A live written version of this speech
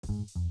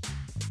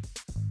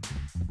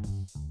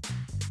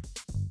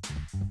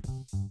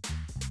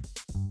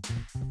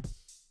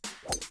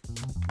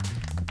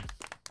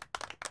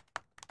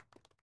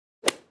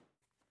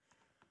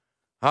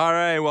All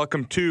right,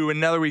 welcome to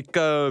another week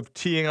of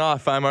Teeing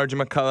Off. I'm Arjun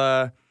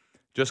McCullough.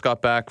 Just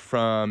got back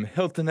from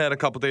Hilton Head a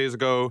couple days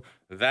ago.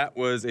 That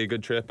was a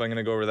good trip. I'm going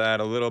to go over that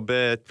a little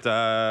bit. What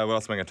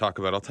else am I going to talk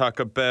about? I'll talk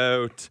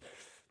about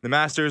the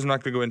Masters. I'm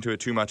not going to go into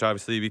it too much,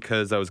 obviously,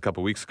 because that was a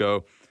couple weeks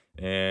ago,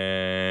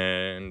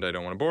 and I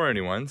don't want to bore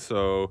anyone.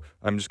 So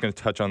I'm just going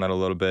to touch on that a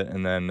little bit,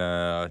 and then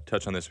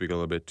touch on this week a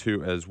little bit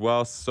too as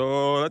well.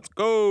 So let's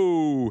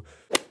go.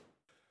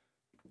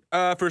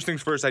 First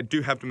things first, I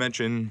do have to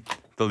mention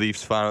the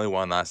Leafs finally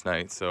won last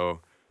night. So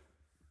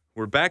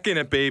we're back in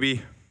it,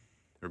 baby.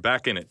 We're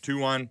back in it.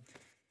 2-1.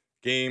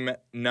 Game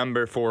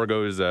number 4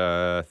 goes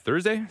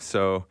Thursday.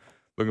 So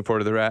looking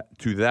forward to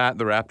that.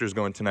 The Raptors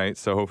going tonight.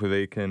 So hopefully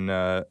they can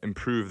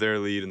improve their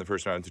lead in the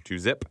first round to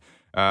 2-zip.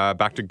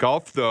 Back to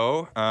golf,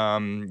 though.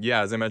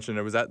 As I mentioned,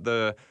 I was at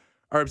the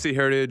RBC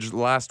Heritage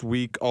last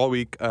week, all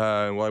week.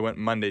 I went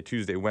Monday,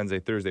 Tuesday, Wednesday,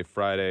 Thursday,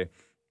 Friday.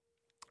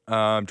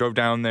 Drove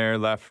down there,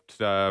 left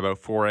about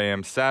 4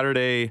 a.m.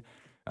 Saturday.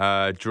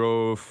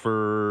 Drove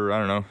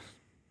for,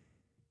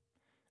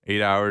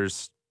 8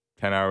 hours,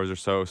 10 hours or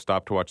so.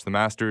 Stopped to watch the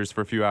Masters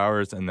for a few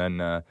hours, and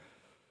then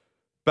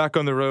back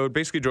on the road.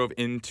 Basically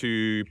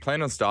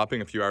planned on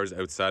stopping a few hours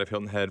outside of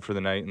Hilton Head for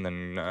the night, and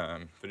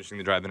then finishing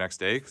the drive the next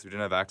day, because we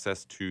didn't have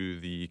access to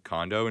the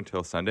condo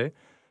until Sunday.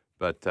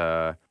 But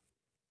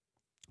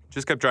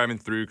just kept driving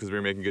through because we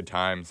were making good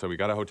time. So we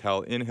got a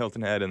hotel in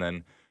Hilton Head, and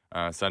then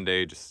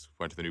Sunday just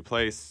went to the new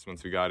place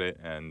once we got it,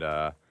 and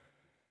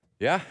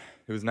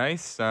it was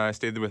nice. I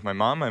stayed there with my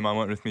mom. My mom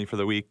went with me for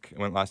the week. I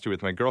went last year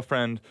with my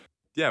girlfriend.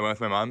 I went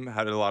with my mom.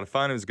 Had a lot of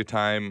fun. It was a good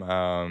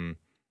time.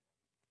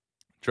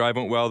 Drive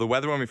went well. The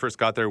weather when we first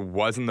got there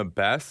wasn't the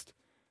best.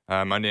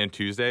 Monday and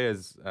Tuesday,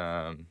 as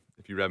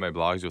if you read my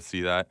blogs, you'll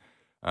see that.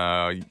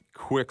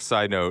 Quick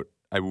side note,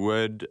 I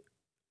would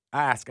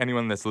ask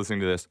anyone that's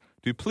listening to this,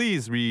 do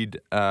please read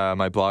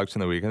my blogs from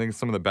the week. I think it's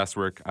some of the best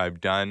work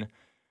I've done.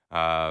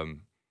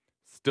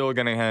 Still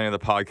getting hang of the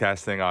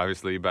podcast thing,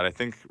 obviously, but I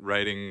think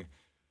writing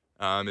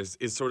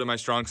is sort of my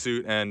strong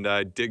suit, and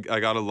I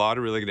got a lot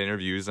of really good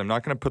interviews. I'm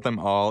not going to put them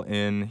all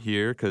in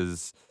here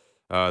because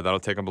that'll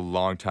take up a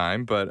long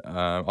time, but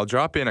I'll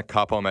drop in a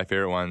couple of my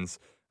favorite ones.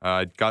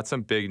 Got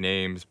some big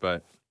names,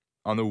 but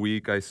on the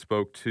week I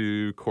spoke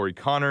to Corey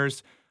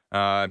Connors.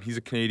 He's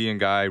a Canadian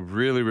guy,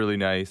 really, really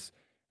nice.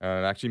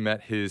 Actually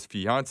met his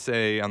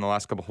fiance on the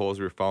last couple holes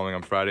we were following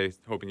on Friday,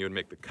 hoping he would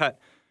make the cut.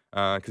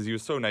 Because he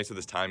was so nice with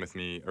his time with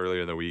me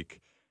earlier in the week.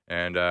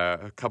 And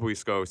a couple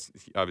weeks ago,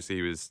 obviously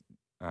he was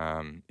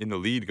in the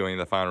lead going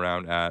into the final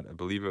round at, I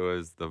believe it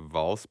was the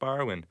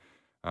Valspar when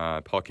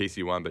Paul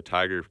Casey won, but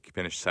Tiger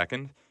finished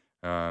second.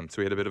 So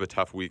he had a bit of a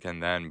tough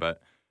weekend then.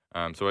 But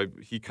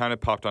he kind of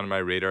popped on my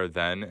radar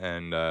then.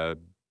 And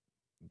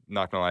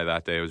not going to lie,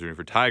 that day I was rooting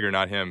for Tiger,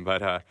 not him.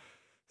 But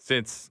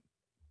since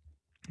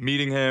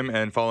meeting him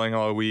and following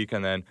all week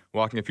and then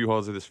walking a few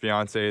holes with his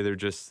fiance, they're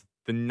just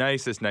the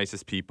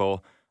nicest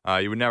people.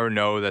 You would never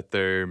know that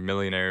they're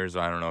millionaires.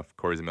 I don't know if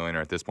Corey's a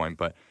millionaire at this point,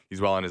 but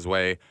he's well on his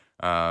way.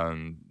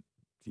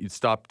 He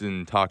stopped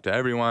and talked to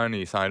everyone.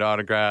 He signed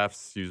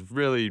autographs. He was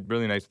really,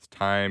 really nice at the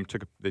time.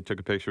 They took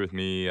a picture with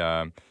me.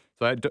 So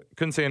I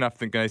couldn't say enough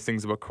nice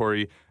things about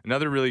Corey.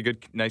 Another really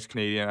good, nice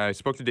Canadian. I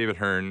spoke to David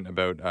Hearn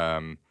about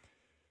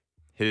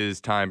his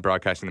time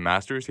broadcasting the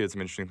Masters. He had some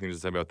interesting things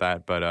to say about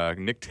that. But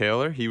Nick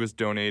Taylor, he was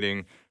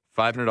donating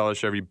 $500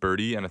 for every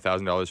birdie and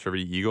 $1,000 for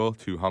every eagle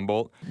to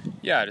Humboldt.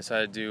 Yeah, I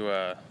decided to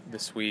do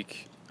this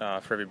week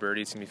for every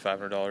birdie. It's going to be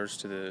 $500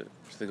 to the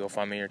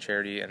GoFundMe or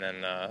charity, and then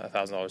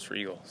 $1,000 for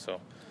eagle.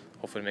 So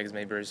hopefully make as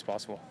many birdies as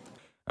possible.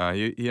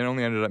 He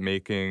only ended up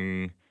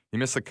making – he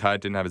missed the cut,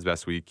 didn't have his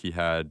best week. He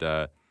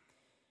had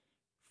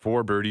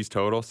 4 birdies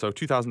total, so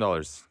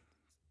 $2,000.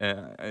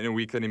 In a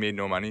week that he made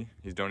no money,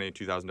 he's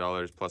donated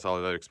 $2,000 plus all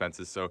the other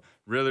expenses. So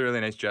really, really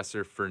nice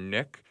gesture for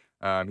Nick.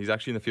 He's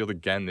actually in the field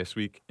again this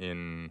week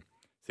in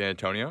San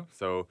Antonio.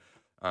 So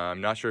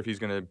I'm not sure if he's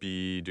going to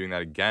be doing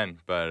that again,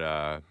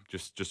 but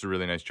just a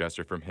really nice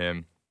gesture from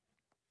him.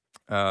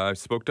 I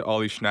spoke to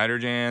Ollie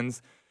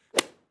Schneider-Jans.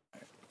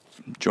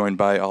 Joined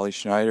by Ollie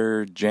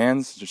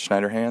Schneider-Jans, just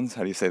Schneider-Hands.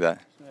 How do you say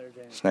that?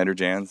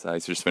 Schneider-Jans.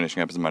 He's just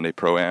finishing up his Monday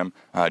Pro-Am.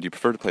 Do you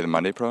prefer to play the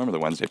Monday Pro-Am or the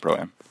Wednesday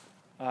Pro-Am?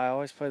 I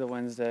always play the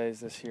Wednesdays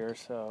this year,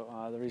 so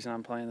the reason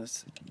I'm playing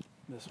this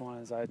one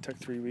is I took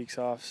 3 weeks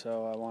off,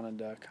 so I wanted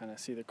to kind of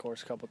see the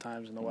course a couple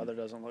times, and the weather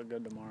doesn't look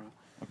good tomorrow.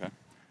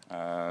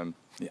 Okay.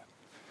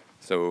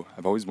 So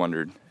I've always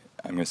wondered,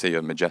 I'm going to say you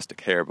have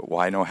majestic hair, but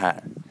why no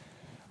hat?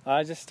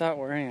 I just stopped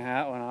wearing a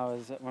hat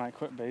when I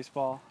quit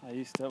baseball.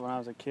 When I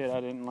was a kid,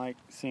 I didn't like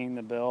seeing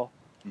the bill,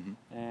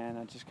 and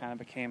it just kind of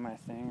became my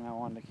thing, and I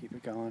wanted to keep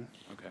it going.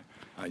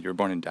 Okay. You were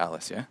born in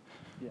Dallas, yeah?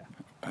 Yeah.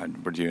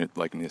 Were you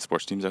like any of the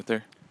sports teams out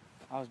there?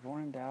 I was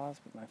born in Dallas,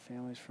 but my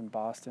family's from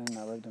Boston.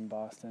 I lived in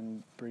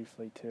Boston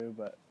briefly too,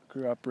 but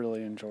grew up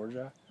really in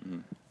Georgia.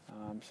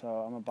 So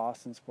I'm a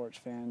Boston sports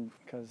fan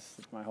because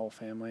my whole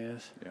family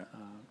is. Yeah.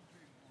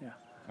 Yeah.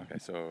 Okay,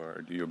 so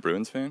are you a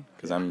Bruins fan?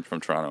 Because I'm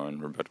from Toronto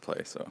and we're about to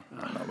play, so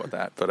I don't know about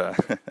that.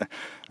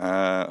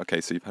 But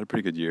okay, so you've had a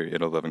pretty good year. You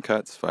had 11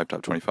 cuts, 5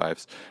 top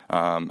 25s.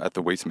 At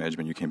the Waste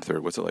Management, you came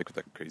third. What's it like with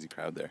that crazy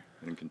crowd there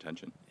in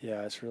contention?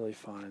 Yeah, it's really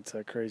fun. It's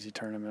a crazy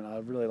tournament. I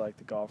really like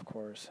the golf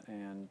course,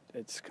 and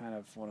it's kind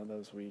of one of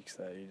those weeks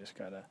that you just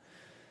gotta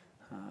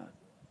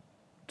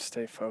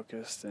stay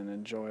focused and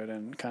enjoy it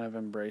and kind of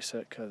embrace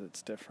it because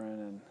it's different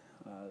and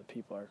the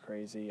people are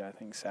crazy. I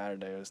think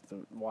Saturday was the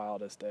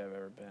wildest day I've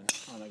ever been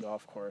on the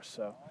golf course,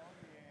 so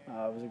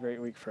it was a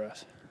great week for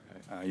us.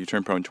 You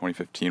turned pro in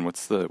 2015. What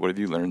have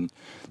you learned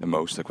the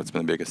most? Like, what's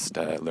been the biggest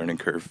learning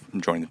curve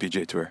from joining the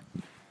PGA Tour?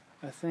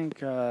 I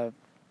think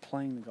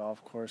playing the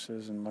golf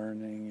courses and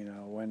learning,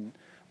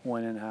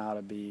 when and how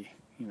to be,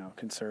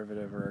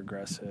 conservative or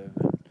aggressive,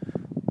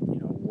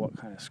 and what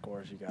kind of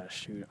scores you got to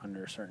shoot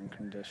under certain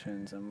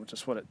conditions, and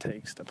just what it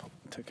takes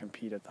to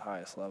compete at the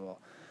highest level.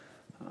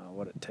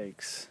 What it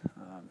takes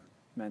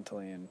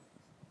mentally and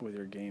with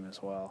your game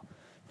as well.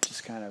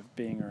 Just kind of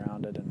being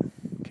around it and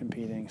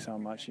competing so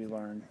much, you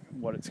learn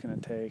what it's going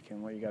to take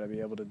and what you got to be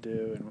able to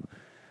do and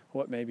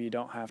what maybe you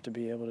don't have to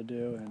be able to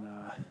do, and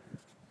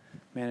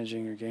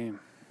managing your game.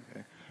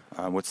 Okay.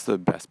 What's the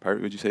best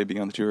part, would you say, being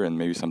on the tour, and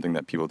maybe something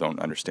that people don't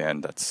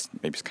understand that's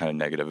maybe kind of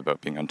negative about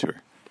being on tour?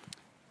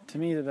 To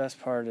me, the best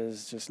part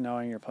is just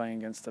knowing you're playing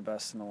against the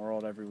best in the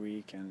world every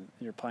week and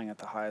you're playing at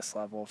the highest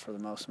level for the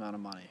most amount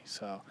of money.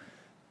 So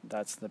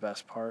that's the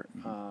best part.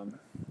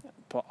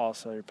 But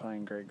also you're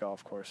playing great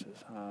golf courses.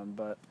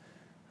 But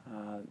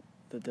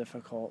the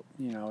difficult,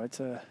 it's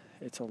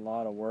a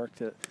lot of work.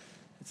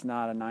 It's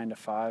not a 9 to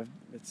 5.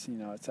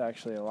 It's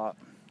actually a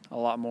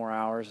lot more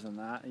hours than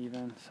that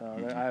even.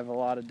 So I have a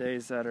lot of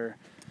days that are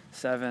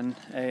 7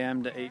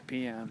 a.m. to 8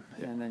 p.m.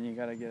 and then you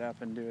got to get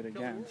up and do it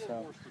again.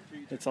 So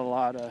it's a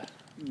lot of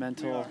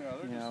mental,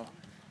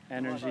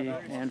 energy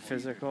and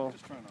physical.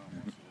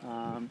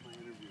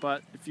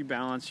 But if you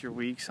balance your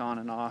weeks on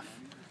and off,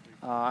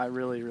 I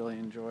really, really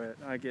enjoy it.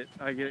 I get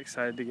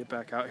excited to get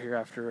back out here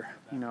after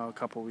a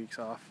couple weeks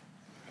off.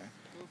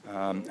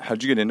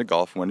 How'd you get into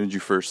golf? When did you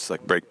first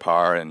break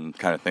par and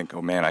kind of think,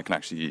 oh man, I can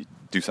actually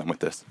do something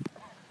with this?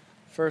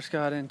 First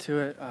got into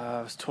it,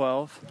 I was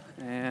 12,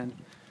 and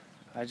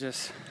I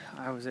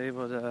was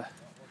able to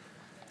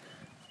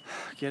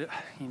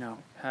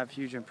have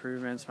huge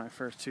improvements my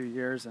first 2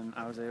 years, and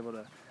I was able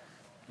to,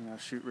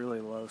 shoot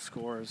really low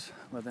scores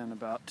within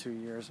about 2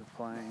 years of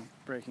playing,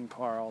 breaking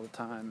par all the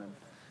time, and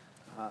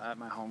at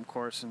my home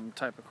course and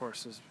type of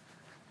courses,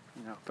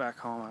 back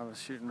home I was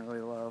shooting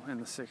really low in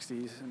the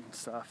 60s and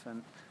stuff,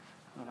 and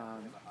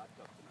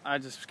I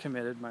just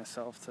committed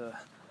myself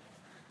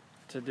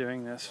to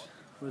doing this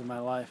with my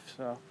life.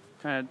 So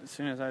kind of as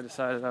soon as I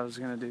decided I was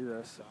going to do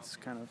this, it's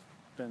kind of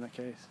been the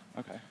case.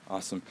 Okay,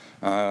 awesome.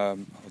 I'll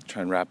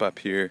try and wrap up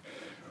here.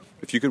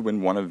 If you could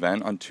win one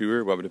event on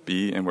tour, what would it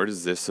be, and where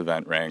does this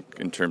event rank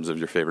in terms of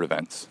your favorite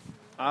events?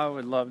 I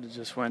would love to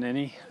just win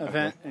any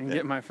event and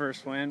get my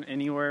first win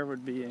anywhere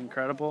would be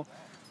incredible.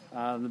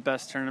 The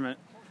best tournament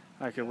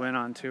I could win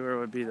on tour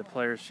would be the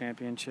Players'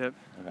 Championship.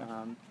 Okay.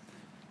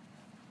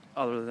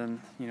 Other than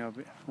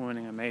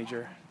winning a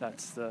major,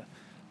 that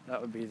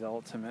would be the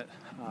ultimate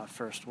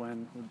first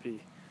win. Would be,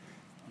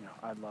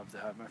 I'd love to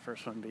have my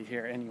first one be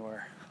here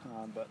anywhere,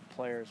 but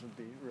Players would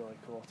be really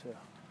cool too.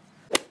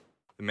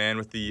 The man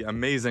with the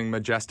amazing,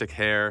 majestic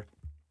hair.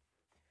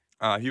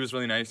 He was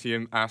really nice.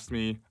 He asked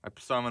me, I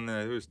saw him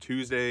it was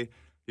Tuesday.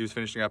 He was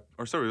finishing up,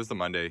 it was the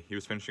Monday. He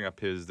was finishing up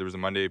there was a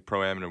Monday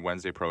Pro-Am and a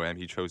Wednesday Pro-Am.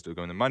 He chose to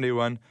go in the Monday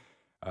one.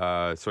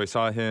 So I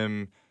saw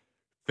him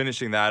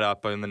finishing that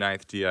up in the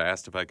ninth tee. I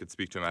asked if I could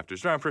speak to him after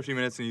his round for a few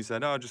minutes, and he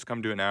said, just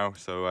come do it now.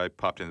 So I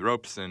popped in the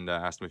ropes and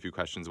asked him a few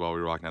questions while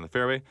we were walking down the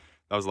fairway.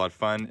 That was a lot of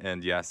fun.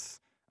 And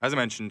yes, as I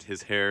mentioned,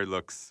 his hair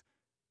looks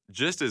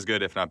just as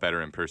good, if not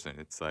better, in person.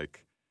 It's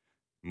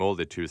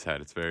molded to his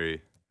head. It's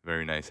very,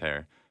 very nice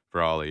hair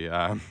for Ollie.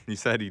 He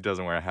said he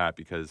doesn't wear a hat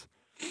because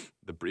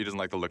he doesn't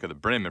like the look of the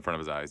brim in front of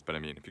his eyes. But I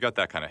mean, if you got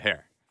that kind of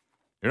hair,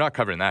 you're not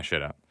covering that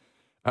shit up.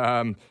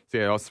 So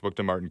yeah, I also spoke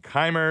to Martin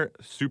Keimer.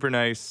 Super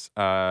nice.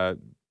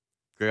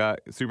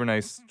 Super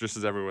nice, just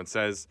as everyone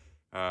says.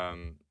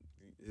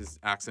 His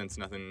accent's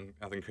nothing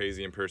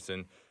crazy in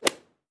person.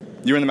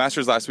 You were in the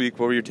Masters last week.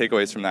 What were your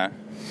takeaways from that?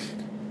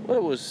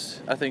 Well,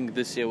 I think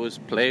this year was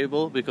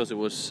playable because it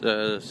was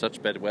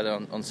such bad weather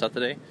on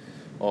Saturday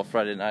or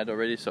Friday night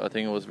already, so I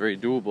think it was very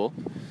doable,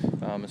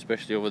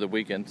 especially over the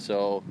weekend.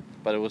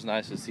 But it was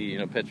nice to see,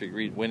 Patrick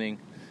Reed winning.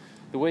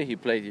 The way he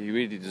played, he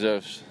really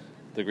deserves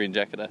the green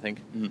jacket, I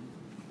think.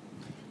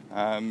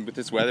 Mm-hmm. With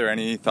this weather,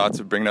 any thoughts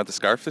of bringing out the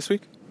surf this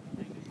week?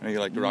 You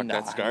like to rock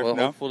that scarf? Well,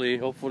 no?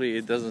 hopefully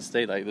it doesn't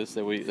stay like this,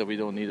 that we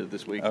don't need it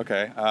this week.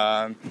 Okay.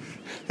 What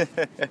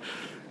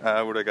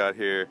do I got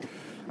here?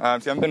 So I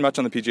haven't been much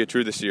on the PGA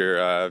Tour this year.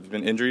 Have there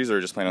been injuries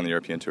or just playing on the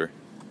European Tour?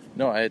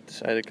 No, I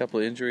had a couple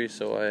of injuries,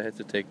 so I had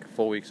to take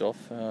 4 weeks off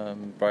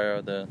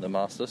prior to the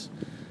Masters.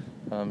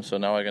 So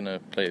now I'm gonna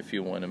play a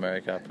few more in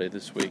America. I play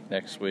this week,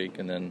 next week,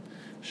 and then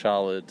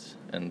Charlotte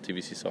and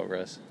TBC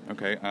Sawgrass.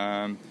 Okay.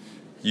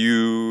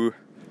 You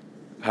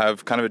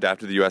have kind of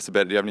adapted to the U.S. a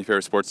bit. Do you have any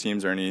favorite sports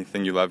teams or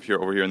anything you love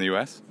over here in the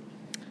U.S.?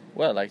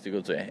 Well, I like to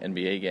go to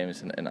NBA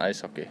games and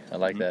ice hockey. I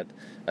like that.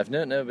 I've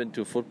never been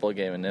to a football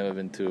game and never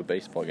been to a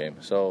baseball game.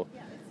 So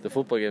the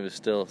football game is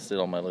still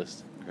on my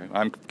list. Okay.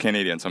 I'm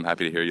Canadian, so I'm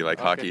happy to hear you like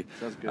hockey.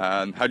 Sounds good.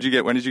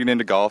 When did you get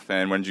into golf,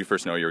 and when did you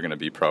first know you were going to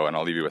be pro? And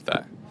I'll leave you with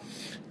that.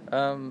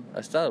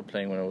 I started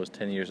playing when I was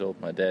 10 years old.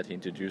 My dad, he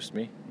introduced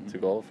me to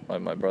golf,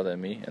 my brother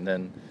and me. And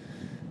then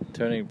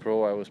turning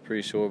pro, I was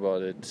pretty sure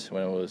about it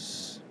when I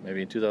was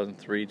maybe in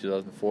 2003,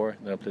 2004.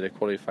 Then I played a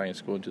qualifying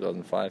school in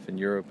 2005 in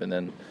Europe, and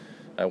then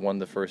I won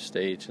the first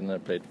stage, and I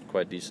played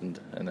quite decent.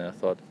 And then I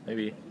thought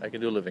maybe I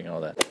could do a living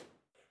out of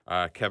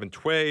that. Kevin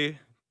Tway,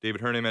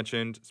 David Hearn I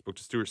mentioned, spoke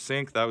to Stuart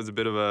Sink. That was a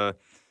bit of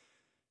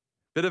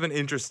an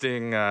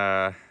interesting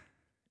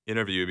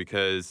interview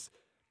because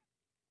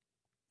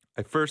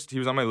at first he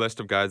was on my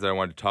list of guys that I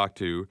wanted to talk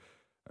to.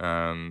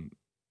 And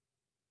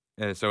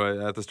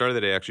so at the start of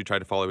the day, I actually tried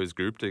to follow his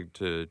group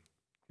to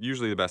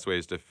usually the best way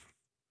is to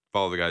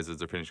follow the guys as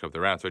they're finishing up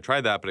their round. So I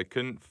tried that, but I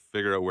couldn't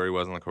figure out where he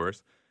was on the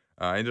course.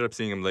 I ended up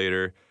seeing him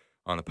later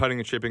on the putting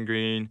and chipping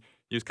green.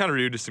 He was kind of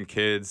rude to some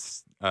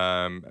kids,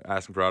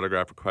 asking for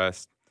autograph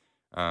requests.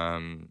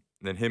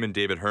 Then him and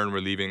David Hearn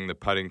were leaving the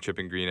putting,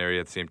 chipping green area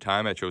at the same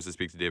time. I chose to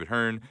speak to David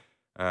Hearn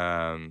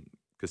because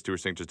Stuart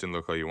Sink just didn't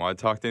look like he wanted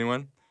to talk to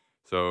anyone.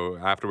 So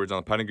afterwards on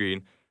the putting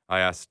green, I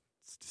asked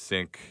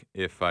Sink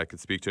if I could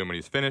speak to him when he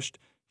was finished.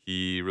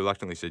 He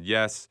reluctantly said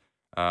yes.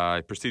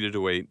 I proceeded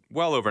to wait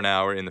well over an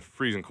hour in the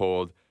freezing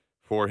cold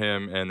for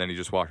him, and then he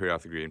just walked right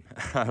off the green.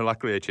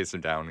 Luckily, I chased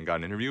him down and got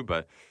an interview,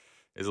 but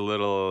it's a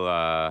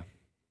little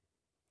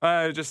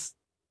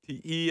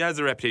he has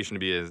a reputation to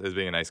be as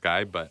being a nice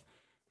guy, but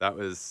that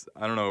was,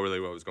 I don't know really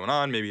what was going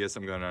on. Maybe he has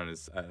something going on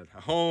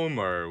at home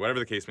or whatever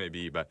the case may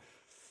be, but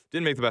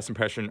didn't make the best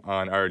impression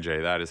on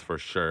RJ, that is for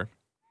sure.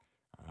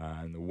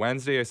 On the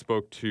Wednesday, I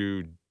spoke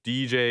to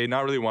DJ,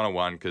 not really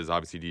one-on-one, because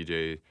obviously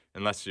DJ,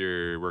 unless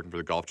you're working for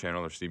the Golf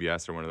Channel or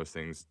CBS or one of those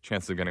things,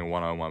 chances of getting a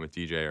one-on-one with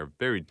DJ are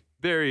very,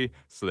 very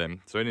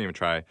slim, so I didn't even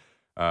try.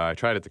 I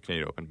tried at the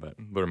Canadian Open, but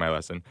learned my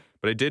lesson.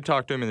 But I did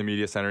talk to him in the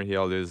media center. He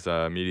held his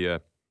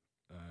media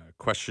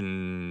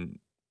question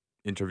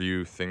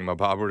interview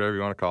thingamabob, whatever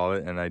you want to call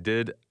it, and I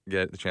did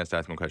get the chance to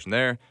ask him a question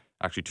there.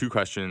 Actually, 2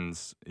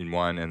 questions in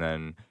one, and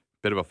then a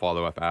bit of a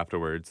follow-up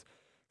afterwards.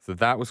 So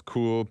that was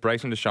cool.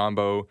 Bryson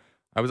DeChambeau,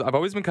 I've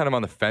always been kind of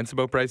on the fence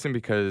about Bryson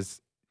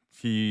because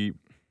he,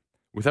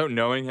 without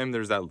knowing him,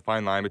 there's that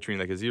fine line between,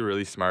 like, is he a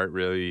really smart,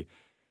 really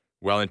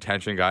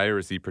well-intentioned guy, or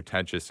is he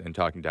pretentious and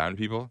talking down to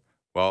people?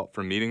 Well,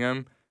 from meeting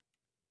him,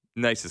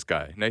 nicest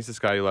guy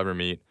you'll ever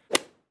meet.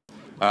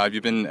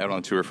 You've been out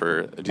on tour for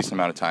a decent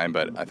amount of time,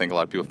 but I think a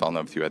lot of people fell in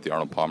love with you at the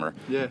Arnold Palmer.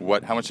 Yeah.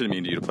 How much did it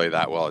mean to you to play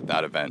that well at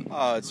that event?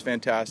 It's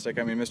fantastic.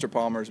 I mean, Mr.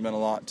 Palmer's meant a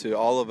lot to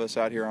all of us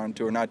out here on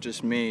tour, not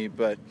just me,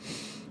 but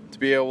to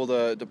be able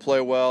to play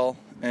well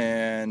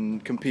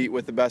and compete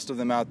with the best of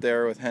them out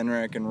there, with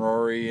Henrik and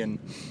Rory and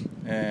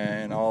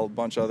a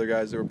bunch of other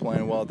guys that were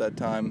playing well at that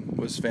time,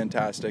 was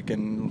fantastic,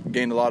 and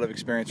gained a lot of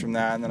experience from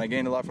that. And then I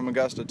gained a lot from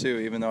Augusta too,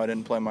 even though I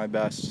didn't play my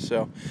best.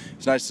 So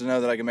it's nice to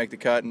know that I can make the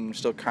cut and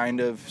still kind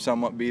of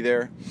somewhat be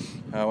there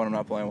when I'm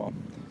not playing well.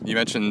 You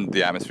mentioned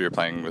the atmosphere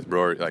playing with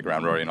Rory, like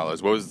around Rory and all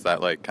those. What was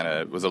that like?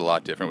 Was it a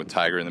lot different with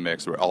Tiger in the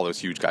mix? Were all those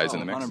huge guys in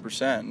the mix?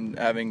 100%.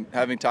 And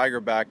having Tiger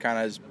back kind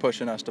of is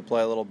pushing us to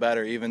play a little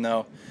better, even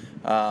though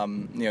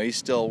he's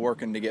still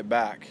working to get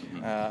back.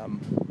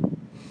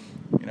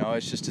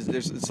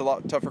 It's a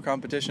lot tougher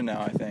competition now.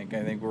 I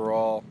think we're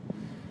all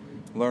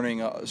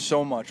learning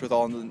so much with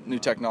all the new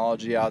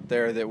technology out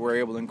there that we're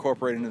able to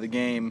incorporate into the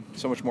game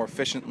so much more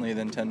efficiently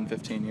than 10,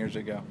 15 years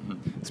ago.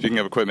 Speaking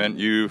of equipment,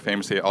 you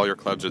famously, all your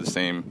clubs are the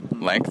same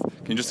length.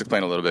 Can you just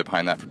explain a little bit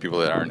behind that for people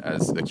that aren't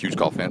as like huge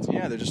golf fans?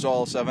 Yeah, they're just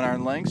all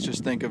 7-iron lengths.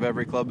 Just think of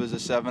every club as a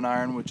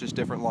 7-iron with just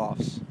different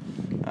lofts.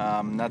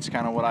 That's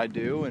kind of what I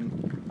do,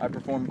 and I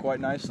perform quite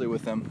nicely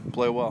with them,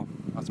 play well.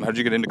 Awesome. How did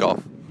you get into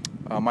golf?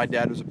 My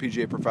dad was a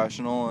PGA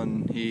professional,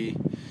 and he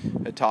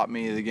had taught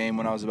me the game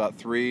when I was about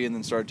 3, and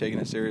then started taking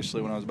it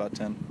seriously when I was about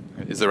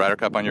 10. Is the Ryder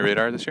Cup on your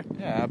radar this year?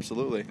 Yeah,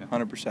 absolutely,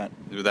 100%.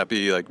 Would that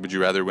be like, would you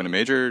rather win a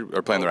major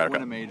or play in the Ryder Cup?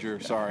 Win a major,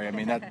 sorry. I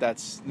mean,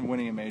 that's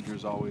winning a major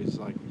is always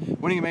like,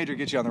 winning a major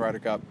gets you on the Ryder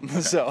Cup.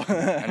 So.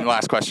 And the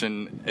last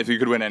question, if you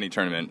could win any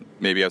tournament,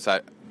 maybe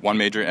outside one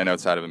major and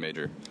outside of a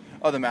major?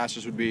 Oh, the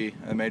Masters would be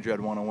a major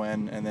I'd want to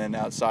win, and then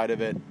outside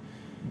of it,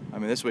 I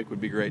mean, this week would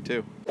be great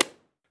too.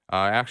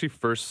 Actually,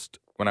 first,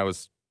 when I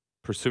was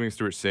pursuing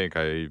Stuart Sink,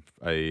 I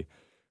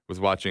was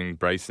watching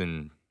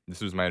Bryson.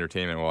 This was my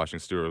entertainment while watching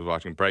Stuart. I was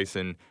watching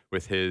Bryson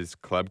with his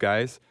club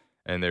guys,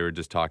 and they were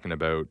just talking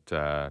about,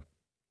 they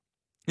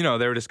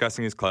were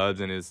discussing his clubs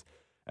and he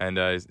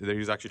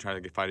was actually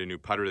trying to find a new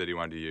putter that he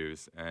wanted to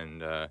use.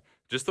 And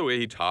just the way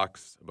he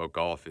talks about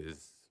golf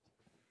is,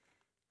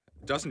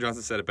 Dustin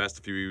Johnson said it best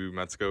a few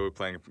months ago,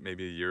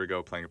 maybe a year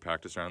ago, playing a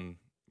practice round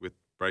with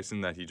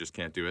Bryson that he just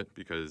can't do it,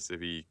 because if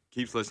he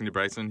keeps listening to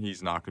Bryson,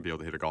 he's not going to be able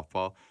to hit a golf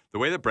ball. The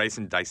way that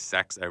Bryson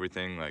dissects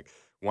everything, like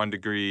 1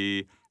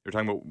 degree, they're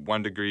talking about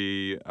 1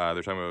 degree,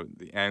 they're talking about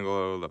the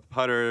angle of the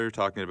putter,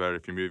 talking about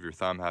if you move your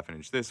thumb half an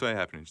inch this way,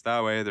 half an inch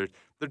that way.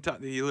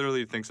 He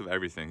literally thinks of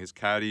everything. His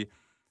caddy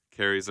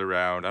carries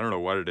around, I don't know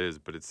what it is,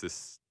 but it's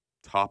this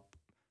top,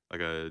 like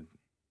a,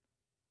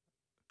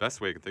 best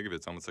way I can think of it,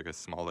 it's almost like a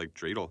small like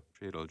dreidel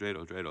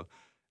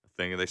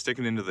thing, and they stick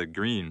it into the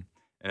green,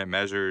 and it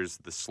measures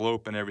the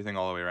slope and everything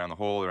all the way around the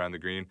hole, around the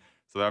green.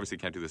 So they obviously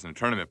can't do this in a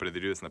tournament, but if they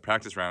do this in the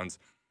practice rounds,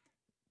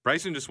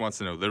 Bryson just wants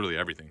to know literally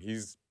everything.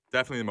 He's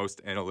definitely the most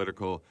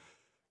analytical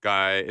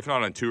guy, if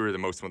not on tour, the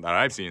most one that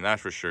I've seen,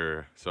 that's for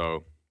sure.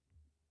 So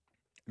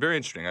very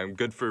interesting. I'm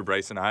good for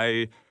Bryson.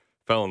 I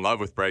fell in love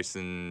with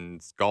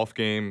Bryson's golf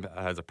game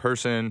as a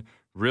person.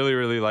 Really,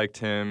 really liked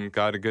him.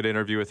 Got a good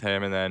interview with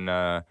him, and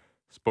then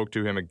spoke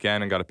to him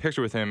again and got a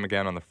picture with him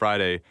again on the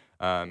Friday,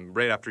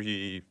 right after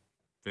he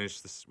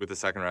finished with the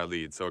second round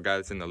lead. So a guy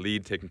that's in the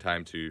lead, taking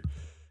time to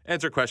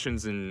answer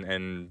questions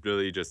and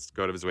really just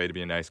go out of his way to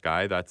be a nice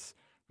guy.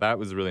 That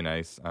was really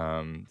nice.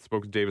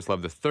 Spoke to Davis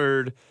Love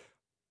III,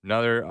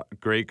 another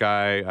great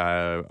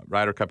guy,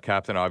 Ryder Cup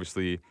captain,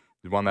 obviously.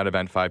 He won that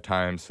event 5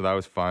 times, so that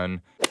was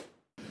fun.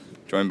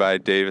 Joined by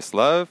Davis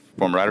Love,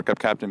 former Ryder Cup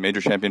captain,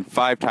 major champion,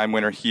 5-time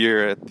winner here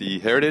at the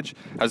Heritage.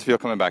 How does it feel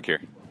coming back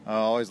here? I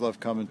always love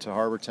coming to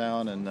Harbor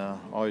Town, and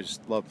always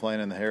love playing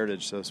in the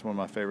Heritage, so it's one of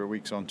my favorite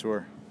weeks on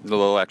tour. Is it a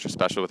little extra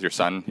special with your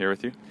son here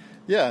with you?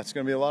 Yeah, it's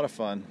going to be a lot of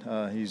fun.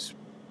 He's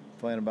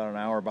playing about an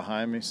hour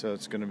behind me, so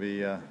it's going to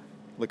be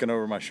looking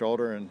over my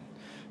shoulder and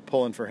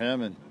pulling for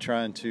him and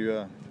trying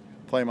to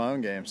play my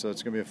own game, so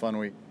it's going to be a fun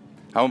week.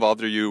 How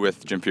involved are you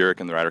with Jim Furyk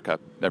and the Ryder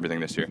Cup, everything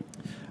this year?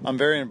 I'm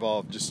very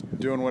involved, just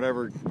doing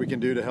whatever we can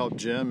do to help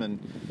Jim, and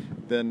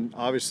then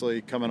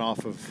obviously coming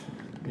off of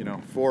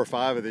 4 or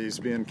 5 of these,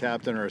 being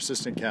captain or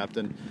assistant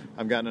captain,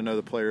 I've gotten to know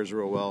the players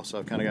real well. So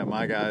I've kind of got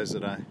my guys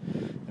that I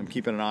am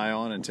keeping an eye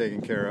on and taking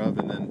care of,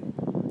 and then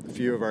a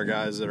few of our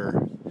guys that are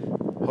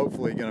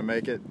hopefully going to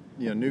make it,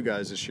 new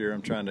guys this year.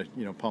 I'm trying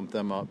to, pump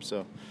them up.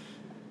 So,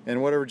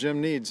 and whatever Jim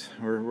needs,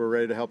 we're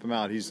ready to help him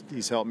out.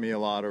 He's helped me a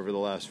lot over the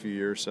last few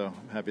years, so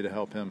I'm happy to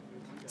help him.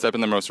 Has that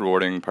been the most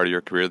rewarding part of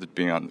your career, that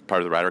being on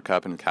part of the Ryder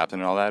Cup and captain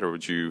and all that, or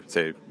would you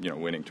say,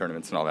 winning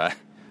tournaments and all that?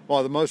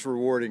 Well, the most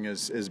rewarding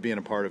is being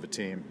a part of a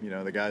team.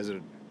 The guys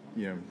that,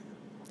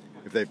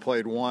 if they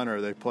played 1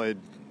 or they played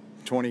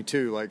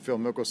 22, like Phil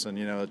Mickelson,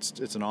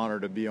 it's an honor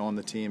to be on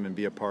the team and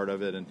be a part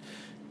of it. And,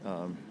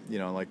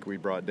 like we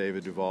brought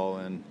David Duval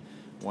in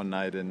one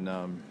night in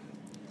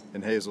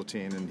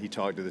Hazeltine, and he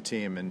talked to the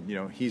team,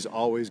 and, he's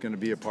always going to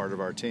be a part of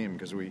our team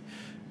because we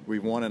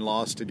won and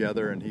lost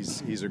together, and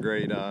he's a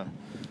great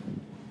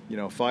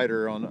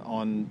fighter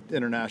on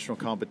international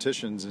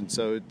competitions, and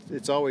so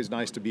it's always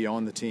nice to be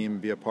on the team,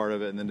 be a part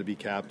of it, and then to be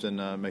captain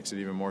makes it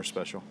even more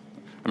special.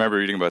 I remember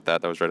reading about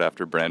that. That was right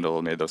after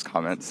Brandel made those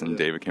comments and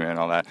David came in and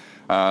all that.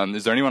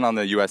 Is there anyone on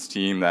the U.S.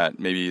 team that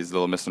maybe is a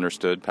little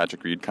misunderstood?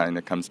 Patrick Reed kind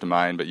of comes to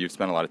mind, but you've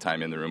spent a lot of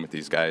time in the room with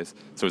these guys.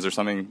 So is there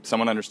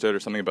someone understood or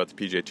something about the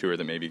PGA Tour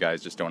that maybe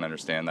guys just don't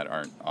understand that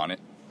aren't on it?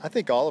 I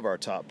think all of our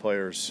top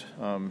players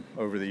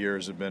over the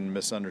years have been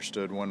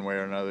misunderstood one way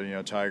or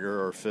another.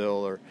 Tiger or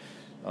Phil or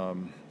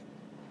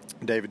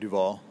David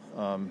Duval.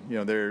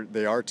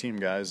 They are team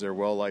guys. They're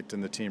well liked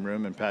in the team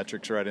room, and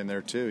Patrick's right in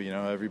there too.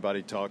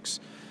 Everybody talks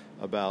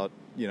about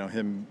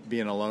him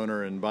being a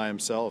loner and by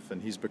himself,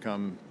 and he's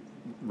become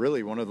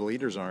really one of the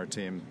leaders on our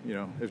team.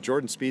 If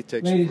Jordan Spieth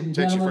takes you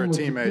for a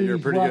teammate, you're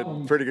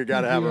a pretty good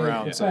guy to have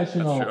around. So. That's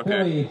true.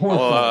 Okay.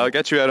 Well, I'll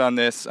get you out on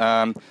this.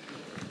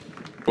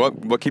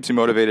 What keeps you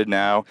motivated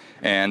now?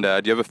 And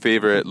do you have a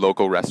favorite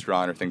local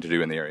restaurant or thing to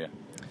do in the area?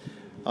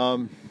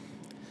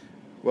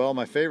 Well,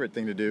 my favorite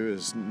thing to do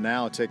is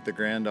now take the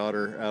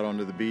granddaughter out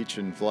onto the beach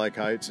and fly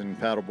kites and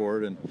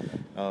paddleboard, and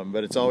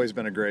but it's always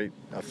been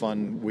a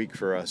fun week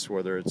for us,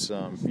 whether it's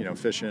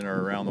fishing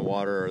or around the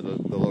water or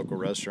the local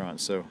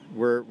restaurants. So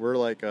we're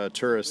like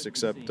tourists,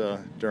 except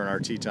during our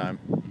tea time.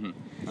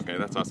 Mm-hmm. Okay,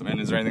 that's awesome. And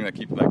is there anything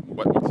that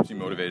what keeps you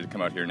motivated to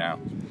come out here now?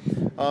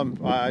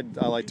 I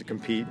like to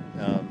compete.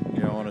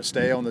 I want to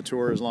stay on the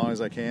tour as long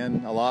as I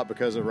can. A lot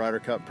because of Ryder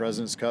Cup,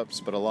 President's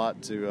Cups, but a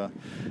lot to.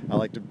 I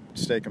like to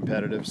stay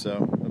competitive.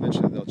 So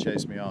eventually they'll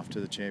chase me off to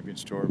the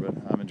Champions Tour, but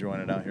I'm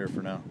enjoying it out here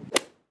for now.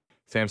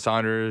 Sam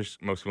Saunders,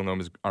 most people know him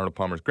as Arnold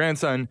Palmer's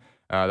grandson.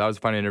 That was a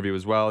fun interview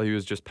as well. He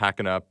was just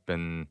packing up as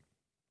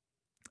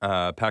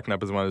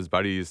one of his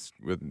buddies,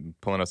 with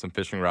pulling out some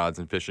fishing rods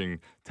and fishing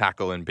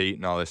tackle and bait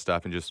and all this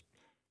stuff, and just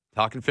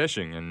talking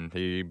fishing. And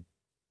he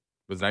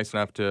was nice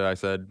enough to, I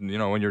said,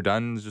 when you're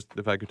done, just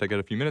if I could take it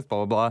a few minutes,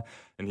 blah, blah, blah.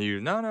 And he,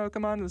 no,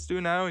 come on, let's do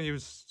it now. And he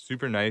was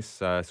super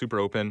nice, super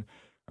open.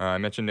 I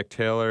mentioned Nick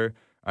Taylor.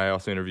 I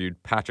also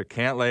interviewed Patrick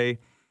Cantlay.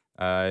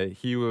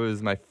 He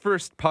was my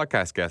first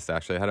podcast guest,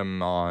 actually. I had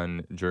him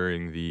on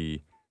during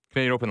the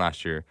Canadian Open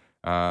last year.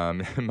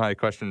 My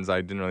questions,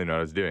 I didn't really know what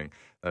I was doing.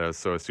 I was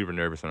so super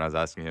nervous when I was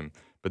asking him.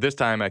 But this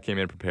time I came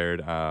in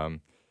prepared.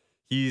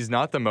 He's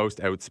not the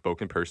most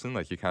outspoken person.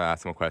 Like, you kind of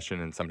ask him a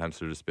question and sometimes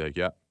he'll just be like,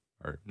 yeah,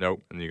 or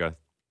nope, and you got to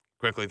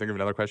quickly think of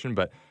another question.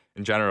 But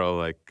in general,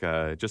 like,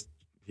 just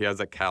he has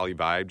that Cali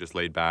vibe, just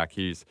laid back.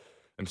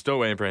 I'm still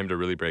waiting for him to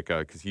really break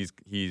out because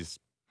he's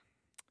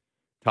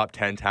top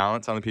 10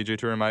 talents on the PGA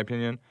Tour, in my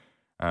opinion.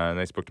 And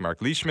I spoke to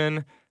Mark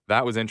Leishman.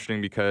 That was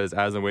interesting because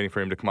as I'm waiting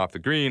for him to come off the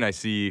green, I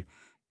see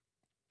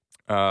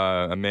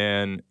a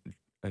man,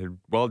 a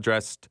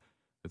well-dressed,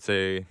 let's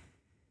say,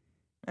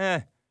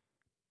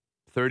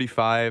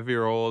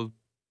 35-year-old,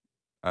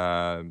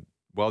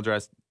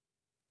 well-dressed,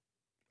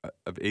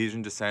 of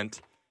Asian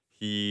descent.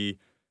 He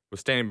was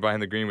standing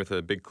behind the green with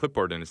a big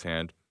clipboard in his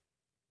hand.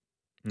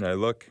 And I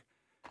look,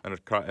 and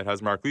it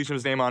has Mark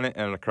Leisham's name on it,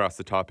 and across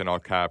the top in all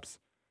caps,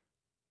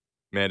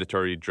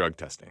 mandatory drug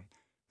testing.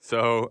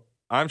 So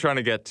I'm trying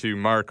to get to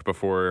Mark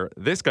before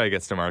this guy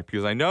gets to Mark,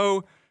 because I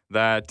know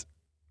that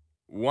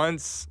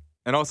once,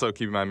 and also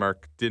keep in mind,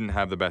 Mark didn't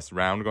have the best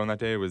round going that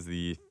day. It was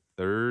the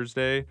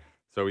Thursday.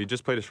 So he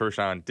just played his first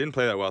round, didn't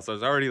play that well. So I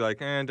was already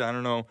like, I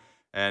don't know.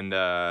 And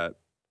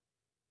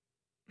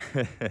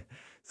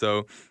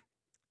so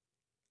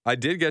I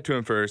did get to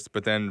him first,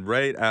 but then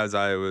right as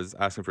I was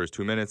asking for his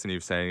 2 minutes and he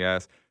was saying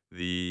yes,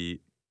 the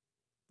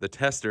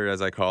tester,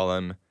 as I call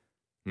him,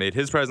 made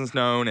his presence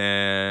known,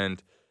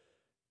 and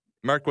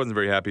Mark wasn't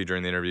very happy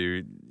during the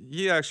interview.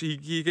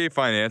 He gave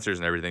fine answers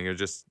and everything. It was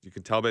just, you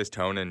could tell by his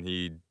tone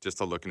and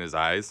just a look in his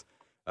eyes.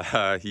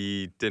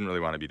 He didn't really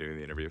want to be doing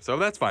the interview. So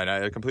that's fine.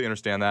 I completely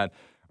understand that.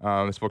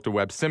 I spoke to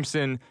Webb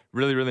Simpson,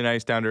 really, really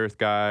nice, down-to-earth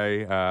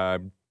guy.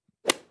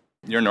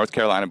 You're a North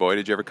Carolina boy.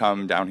 Did you ever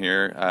come down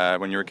here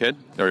when you were a kid?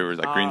 Or it was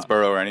like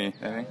Greensboro or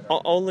anything?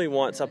 Only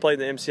once. I played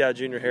the MCI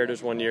Junior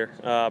Heritage 1 year,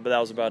 but that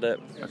was about it.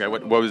 Okay,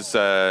 what was...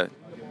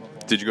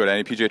 did you go to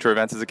any PGA Tour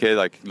events as a kid,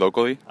 like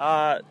locally?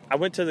 I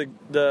went to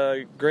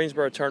the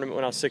Greensboro tournament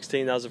when I was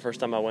 16. That was the first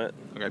time I went.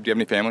 Okay, do you have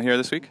any family here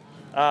this week?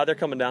 They're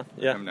coming down.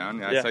 Yeah. Coming down?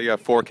 Yeah. So you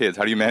have 4 kids.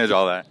 How do you manage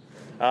all that?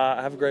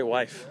 I have a great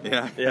wife.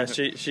 Yeah. Yeah.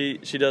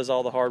 She does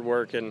all the hard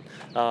work, and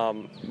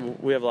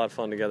we have a lot of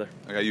fun together.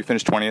 Okay, you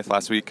finished 20th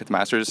last week at the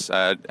Masters.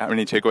 How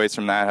many takeaways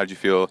from that? How did you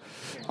feel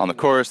on the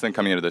course? Then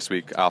coming into this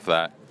week off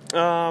of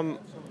that.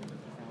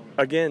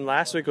 Again,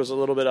 last week was a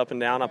little bit up and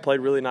down. I played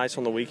really nice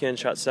on the weekend,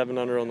 shot 7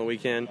 under on the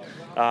weekend.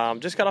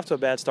 Just got off to a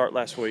bad start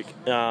last week.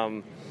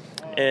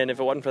 And if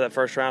it wasn't for that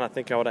first round, I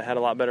think I would have had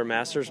a lot better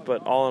Masters.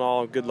 But all in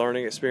all, a good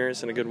learning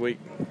experience and a good week.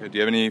 Do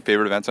you have any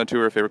favorite events on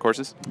tour or favorite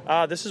courses?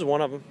 This is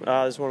one of them.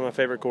 This is one of my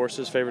favorite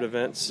courses, favorite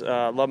events.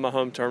 Love my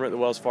home tournament, the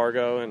Wells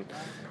Fargo, and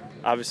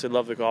obviously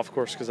love the golf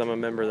course because I'm a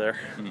member there.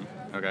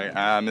 Mm-hmm. Okay,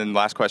 and then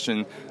last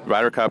question,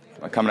 Ryder Cup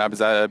coming up. Is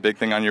that a big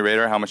thing on your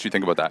radar? How much do you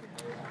think about that?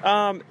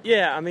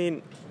 Yeah, I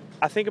mean,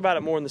 I think about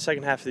it more in the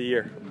second half of the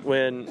year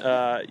when,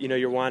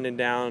 you're winding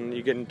down,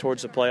 you're getting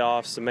towards the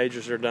playoffs, the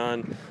majors are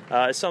done.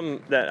 It's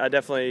something that I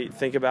definitely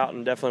think about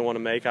and definitely want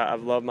to make.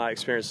 I've loved my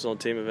experiences on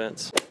team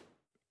events.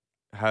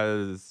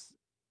 Has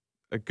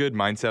a good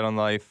mindset on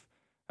life.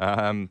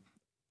 I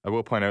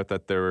will point out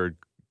that there were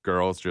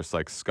girls just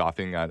like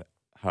scoffing at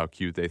how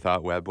cute they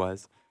thought Webb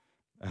was.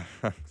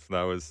 So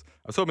I was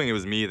hoping it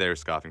was me they were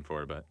scoffing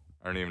for, but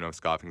I don't even know if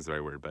scoffing is the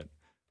right word, but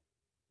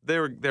they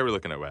were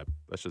looking at Webb.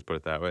 Let's just put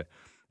it that way.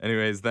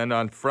 Anyways, then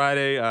on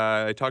Friday,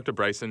 I talked to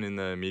Bryson in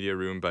the media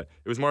room, but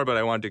it was more about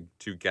I wanted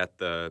to get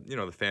the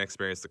fan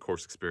experience, the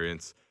course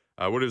experience,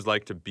 what it was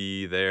like to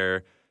be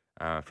there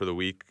for the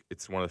week.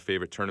 It's one of the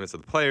favorite tournaments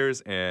of the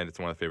players, and it's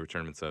one of the favorite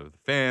tournaments of the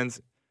fans,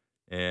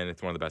 and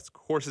it's one of the best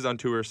courses on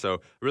tour. So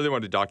I really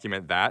wanted to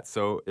document that.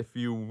 So if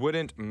you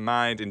wouldn't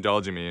mind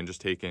indulging me in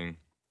just taking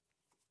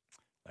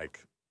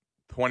like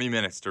 20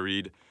 minutes to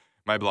read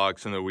my blogs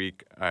from the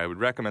week, I would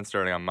recommend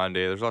starting on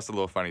Monday. There's lots of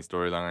little funny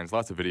storylines,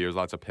 lots of videos,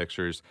 lots of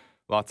pictures,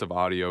 lots of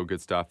audio, good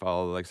stuff.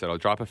 Like I said, I'll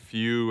drop a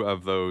few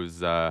of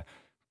those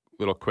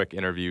little quick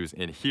interviews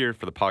in here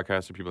for the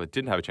podcast for people that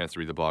didn't have a chance to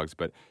read the blogs.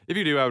 But if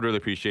you do, I would really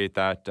appreciate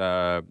that.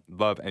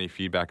 Love any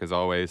feedback as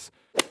always.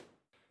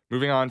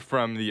 Moving on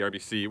from the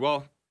RBC,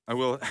 well,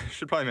 I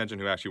should probably mention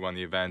who actually won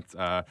the event.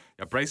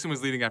 Bryson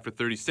was leading after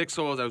 36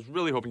 holes. I was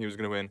really hoping he was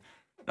going to win,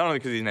 not only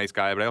because he's a nice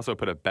guy, but I also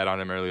put a bet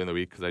on him earlier in the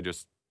week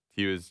because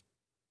he was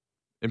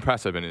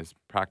impressive in his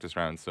practice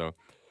rounds, so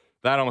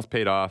that almost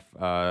paid off,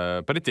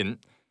 but it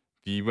didn't.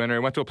 The winner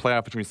went to a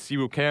playoff between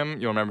Siwoo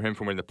Kim, you'll remember him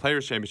from winning the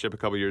Players' Championship a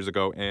couple years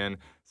ago, and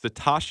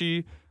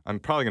Satoshi, I'm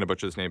probably going to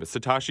butcher this name, but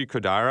Satoshi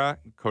Kodaira,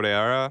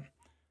 Kodaira,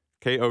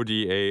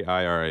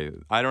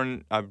 Kodaira. I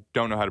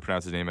don't know how to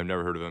pronounce his name. I've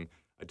never heard of him.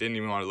 I didn't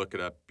even want to look it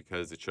up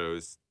because it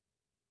shows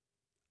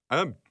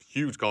I'm a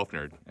huge golf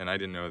nerd, and I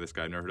didn't know this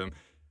guy. I've never heard of him.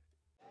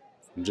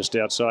 From just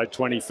outside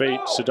 20 feet,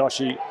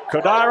 Satoshi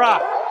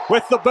Kodaira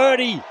with the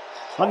birdie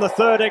on the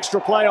third extra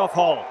playoff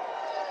hole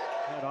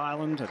at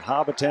Island at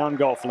Harbour Town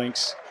Golf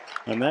Links.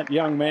 And that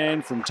young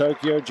man from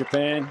Tokyo,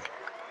 Japan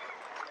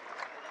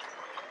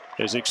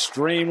is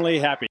extremely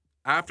happy.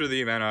 After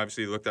the event,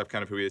 obviously looked up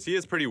kind of who he is. He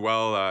is pretty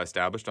well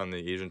established on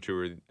the Asian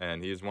Tour,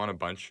 and he has won a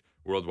bunch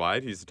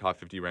worldwide. He's a top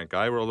 50 ranked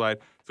guy worldwide.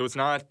 So it's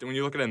not, when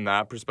you look at it in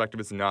that perspective,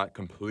 it's not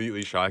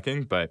completely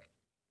shocking, but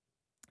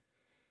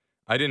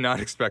I did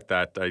not expect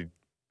that. I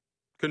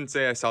couldn't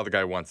say I saw the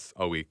guy once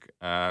a week.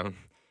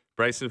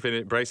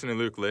 Bryson and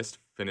Luke List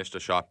finished a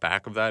shot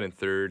back of that in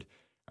third.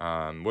 Would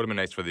have been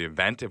nice for the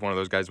event if one of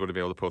those guys would have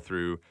been able to pull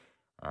through.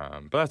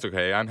 But that's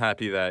okay. I'm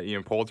happy that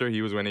Ian Poulter,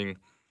 he was winning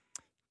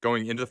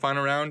going into the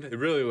final round. It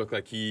really looked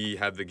like he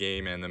had the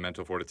game and the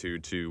mental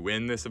fortitude to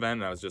win this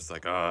event. And I was just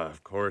like,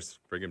 of course,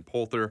 friggin'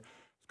 Poulter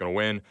is going to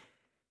win.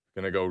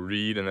 Going to go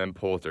Reed and then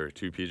Poulter,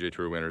 2 PGA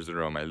Tour winners in a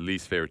row. My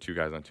least favorite 2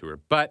 guys on tour.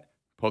 But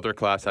Poulter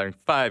collapsed, having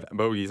 5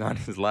 bogeys on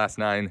his last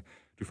 9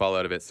 to fall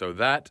out of it. So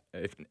that,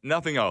 if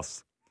nothing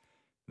else,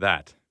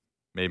 that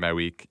made my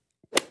week.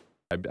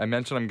 I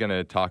mentioned I'm going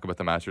to talk about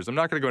the Masters. I'm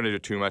not going to go into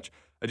it too much.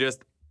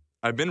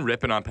 I've been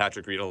ripping on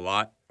Patrick Reed a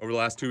lot over the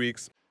last 2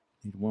 weeks.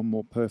 Need one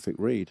more perfect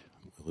read.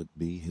 Will it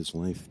be his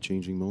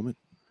life-changing moment?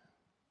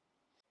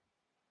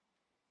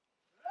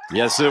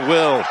 Yes, it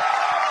will.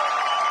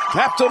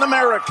 Captain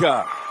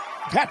America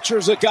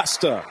captures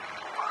Augusta.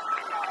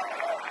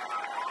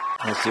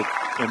 As the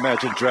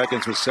Imagine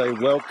Dragons would say,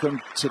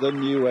 welcome to the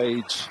new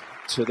age,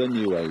 to the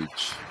new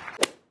age.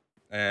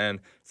 And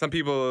some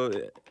people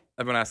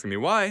have been asking me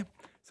why.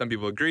 Some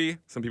people agree.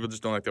 Some people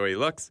just don't like the way he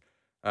looks.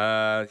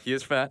 He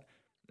is fat.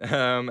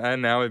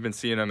 And now I've been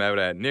seeing him out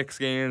at Knicks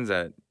games,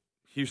 at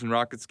Houston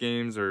Rockets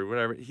games, or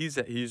whatever.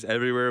 He's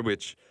everywhere,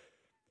 which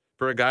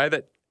for a guy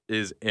that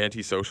is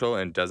antisocial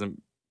and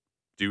doesn't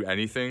do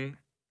anything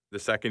the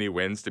second he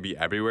wins to be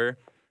everywhere,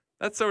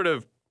 that sort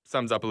of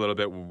sums up a little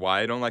bit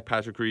why I don't like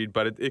Patrick Reed,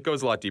 but it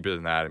goes a lot deeper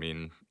than that. I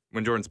mean,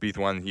 when Jordan Spieth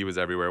won, he was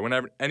everywhere.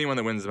 Whenever anyone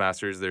that wins the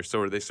Masters, they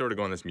sort of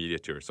go on this media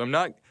tour. So I'm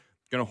not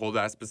going to hold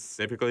that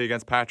specifically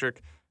against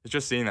Patrick. It's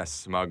just seeing that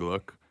smug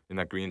look in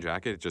that green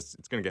jacket. It's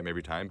going to get me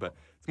every time. But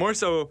it's more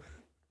so,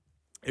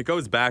 it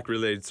goes back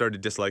really. I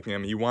started disliking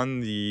him. He won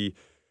the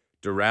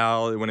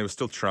Doral when it was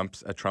still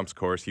Trump's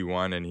course. He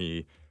won, and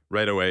he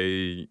right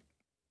away,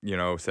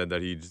 said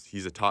that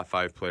he's a top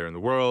 5 player in the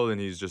world,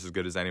 and he's just as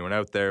good as anyone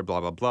out there,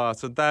 blah, blah, blah.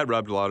 So that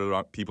rubbed a lot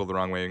of people the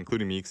wrong way,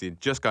 including me, because he had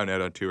just gotten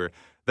out on tour.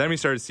 Then we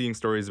started seeing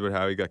stories about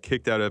how he got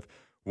kicked out of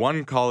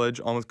one college,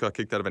 almost got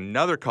kicked out of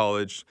another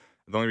college.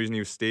 The only reason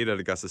he stayed at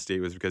Augusta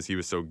State was because he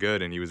was so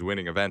good and he was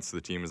winning events. So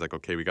the team was like,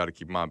 okay, we got to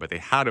keep him on. But they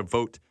had a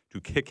vote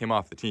to kick him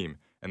off the team,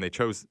 and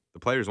the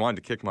players wanted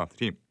to kick him off the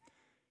team.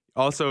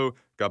 Also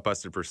got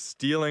busted for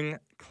stealing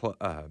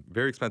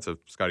very expensive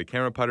Scotty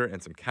camera putter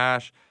and some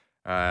cash.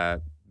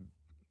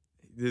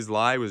 His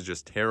lie was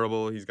just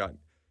terrible. He's got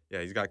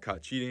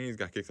caught cheating. He's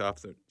got kicked off.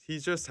 So he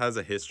just has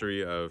a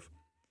history of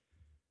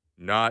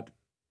not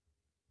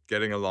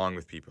getting along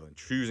with people and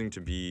choosing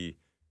to be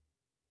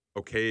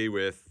okay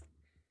with.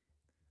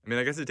 I mean,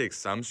 I guess it takes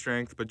some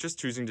strength, but just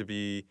choosing to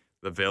be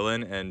the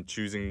villain and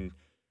choosing,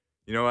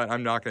 you know what,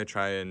 I'm not going to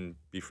try and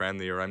be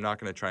friendly, or I'm not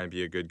going to try and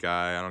be a good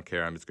guy. I don't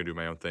care. I'm just going to do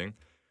my own thing.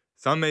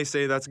 Some may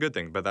say that's a good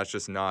thing, but that's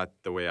just not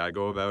the way I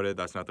go about it.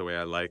 That's not the way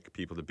I like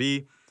people to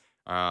be.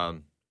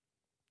 And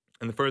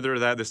the further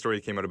that, this story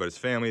came out about his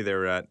family. They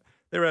were at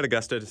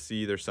Augusta to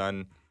see their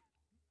son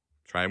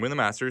try and win the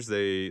Masters.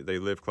 They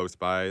live close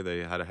by.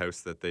 They had a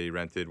house that they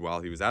rented while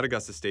he was at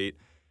Augusta State,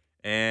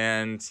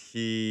 and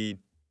he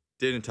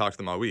didn't talk to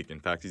them all week. In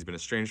fact, he's been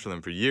estranged from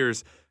them for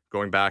years,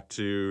 going back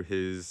to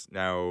his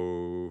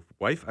now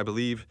wife, I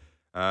believe.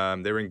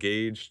 They were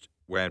engaged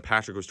when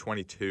Patrick was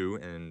 22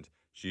 and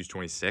she's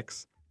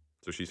 26,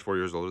 so she's 4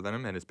 years older than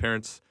him. And his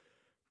parents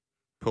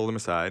pulled him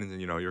aside and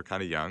said, you're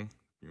kind of young.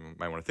 You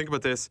might want to think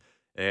about this.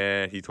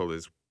 And he told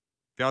his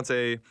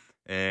fiance,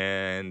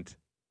 and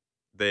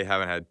they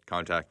haven't had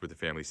contact with the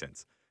family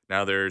since.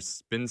 Now,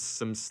 there's been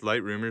some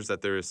slight rumors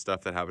that there is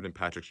stuff that happened in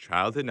Patrick's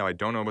childhood. Now, I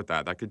don't know about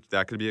that.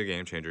 That could be a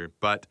game changer.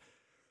 But,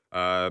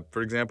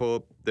 for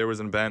example, there was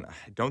an event.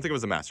 I don't think it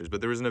was the Masters, but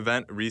there was an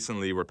event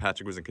recently where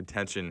Patrick was in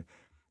contention.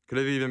 Could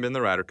have even been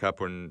the Ryder Cup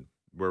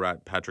where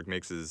Patrick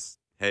makes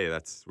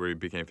that's where he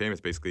became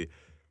famous, basically.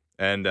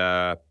 And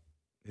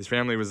his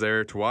family was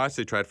there to watch.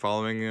 They tried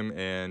following him,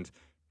 and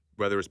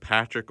whether it was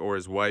Patrick or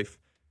his wife,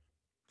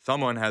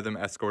 someone had them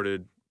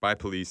escorted by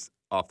police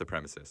off the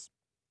premises.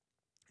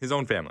 His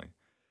own family.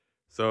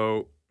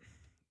 So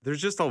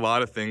there's just a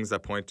lot of things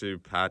that point to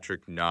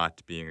Patrick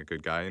not being a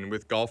good guy. And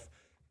with golf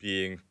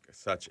being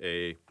such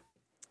a,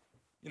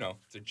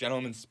 it's a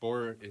gentleman's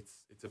sport.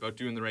 It's about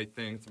doing the right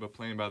thing. It's about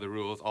playing by the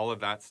rules, all of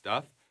that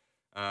stuff.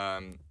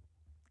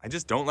 I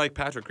just don't like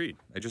Patrick Reed.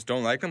 I just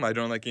don't like him. I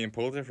don't like Ian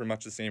Poulter for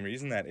much the same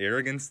reason, that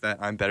arrogance that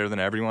I'm better than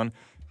everyone.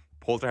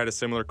 Poulter had a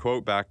similar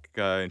quote back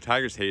in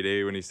Tiger's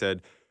heyday when he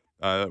said,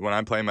 when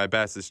I'm playing my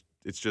best,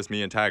 it's just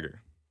me and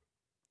Tiger.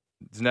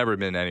 It's never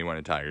been anyone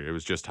in Tiger. It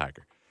was just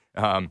Tiger.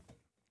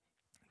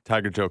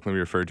 Tiger jokingly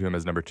referred to him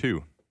as number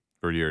 2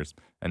 for years,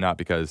 and not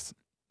because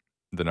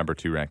the number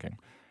 2 ranking.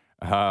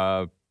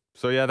 So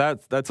yeah,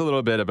 that's a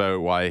little bit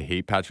about why I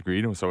hate Patrick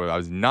Reed. So I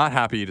was not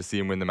happy to see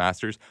him win the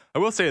Masters. I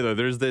will say though,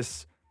 there's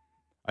this.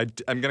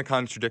 I'm going to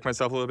contradict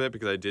myself a little bit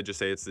because I did just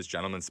say it's this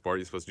gentleman's sport.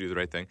 You're supposed to do the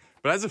right thing.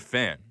 But as a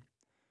fan,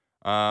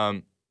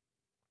 I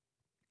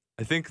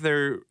think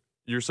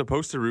you're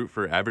supposed to root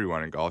for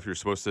everyone in golf. You're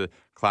supposed to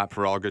clap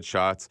for all good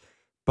shots.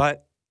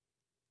 But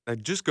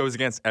it just goes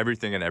against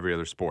everything in every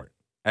other sport.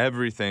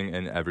 Everything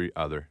in every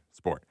other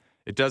sport.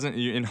 it doesn't,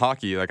 in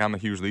hockey, like I'm a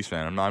huge Leafs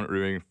fan. I'm not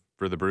rooting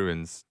for the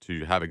Bruins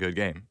to have a good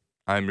game.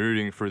 I'm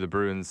rooting for the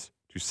Bruins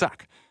to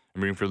suck.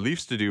 I'm rooting for the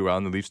Leafs to do well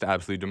and the Leafs to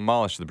absolutely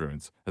demolish the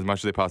Bruins as much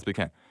as they possibly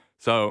can.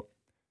 So,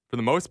 for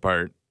the most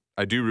part,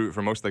 I do root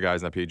for most of the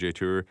guys on the PGA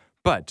Tour.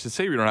 But to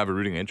say we don't have a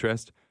rooting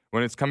interest,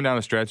 when it's coming down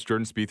the stretch,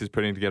 Jordan Spieth is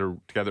putting together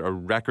a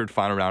record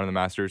final round in the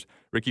Masters.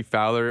 Ricky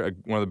Fowler,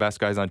 one of the best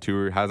guys on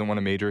tour, hasn't won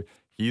a major.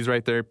 He's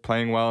right there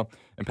playing well.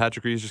 And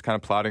Patrick Reed's just kind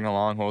of plodding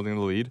along, holding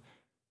the lead.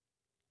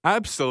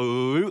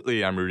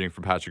 Absolutely, I'm rooting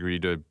for Patrick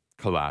Reed to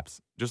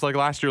collapse. Just like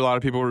last year, a lot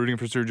of people were rooting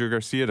for Sergio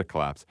Garcia to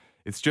collapse.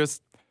 It's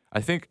just,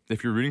 I think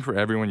if you're rooting for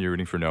everyone, you're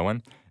rooting for no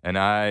one. And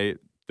I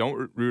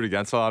don't root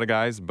against a lot of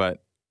guys,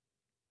 but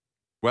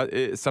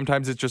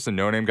sometimes it's just a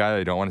no-name guy that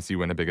I don't want to see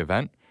win a big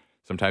event.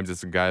 Sometimes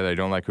it's a guy that I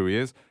don't like who he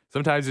is.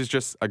 Sometimes it's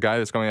just a guy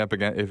that's going up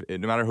against,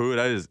 no matter who it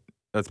is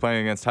that's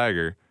playing against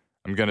Tiger,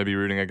 I'm going to be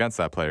rooting against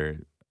that player.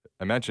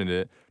 I mentioned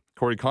it.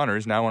 Corey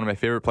Connors, now one of my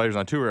favorite players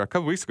on tour. A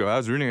couple weeks ago, I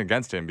was rooting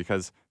against him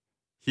because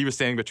he was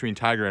standing between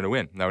Tiger and a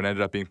win. Now, it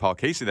ended up being Paul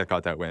Casey that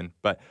got that win.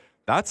 But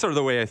that's sort of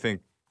the way I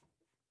think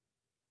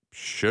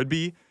should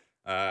be.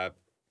 I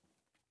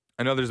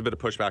know there's a bit of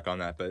pushback on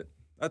that, but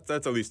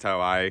that's at least how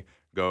I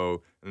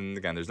go. And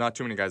again, there's not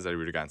too many guys that I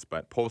root against,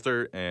 but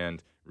Poulter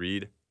and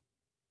Reed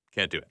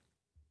can't do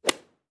it.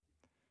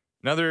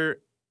 Another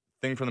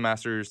thing from the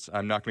Masters,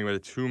 I'm not going to go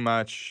into too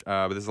much,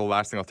 but this is the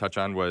last thing I'll touch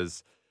on,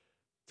 was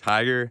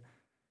Tiger.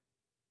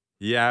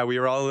 Yeah, we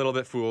were all a little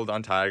bit fooled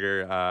on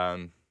Tiger.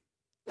 And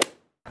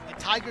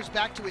Tiger's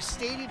back to his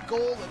stated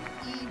goal of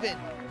even.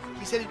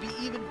 He said it'd be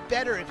even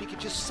better if he could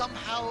just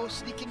somehow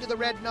sneak into the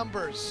red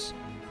numbers.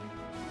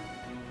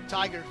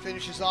 Tiger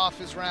finishes off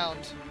his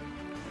round.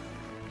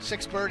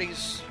 6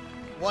 birdies,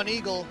 1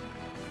 eagle,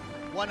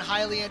 1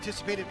 highly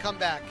anticipated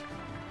comeback.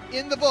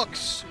 In the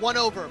books, 1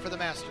 over for the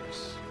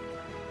Masters.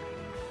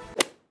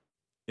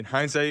 In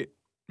hindsight,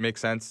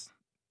 makes sense.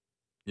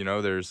 You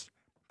know, there's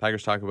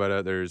Tiger's talk about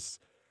it. There's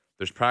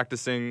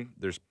practicing.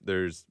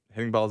 There's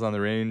hitting balls on the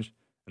range,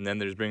 and then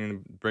there's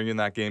bringing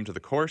that game to the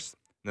course.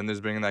 And then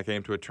there's bringing that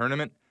game to a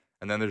tournament,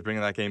 and then there's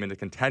bringing that game into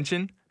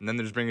contention, and then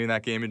there's bringing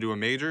that game into a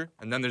major,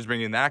 and then there's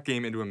bringing that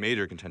game into a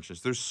major contention.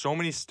 So there's so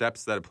many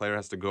steps that a player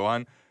has to go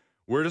on.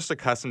 We're just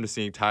accustomed to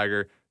seeing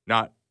Tiger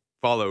not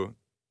follow,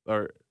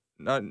 or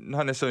not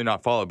necessarily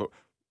not follow, but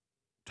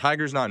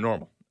Tiger's not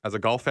normal. As a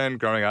golf fan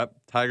growing up,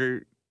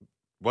 Tiger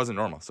wasn't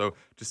normal. So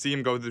to see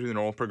him go through the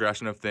normal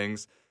progression of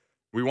things,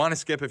 we want to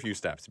skip a few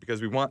steps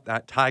because we want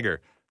that Tiger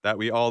that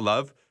we all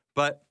love.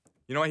 But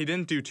you know what? He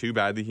didn't do too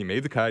badly. He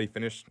made the cut. He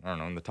finished, I don't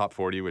know, in the top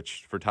 40,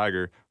 which for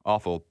Tiger,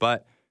 awful.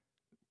 But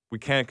we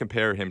can't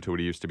compare him to what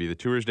he used to be. The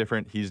tour is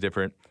different. He's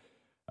different.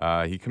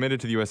 He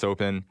committed to the U.S.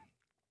 Open.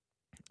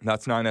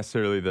 That's not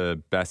necessarily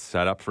the best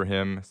setup for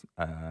him,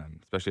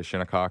 especially at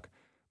Shinnecock.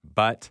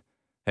 But,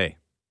 hey,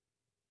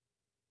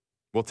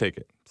 we'll take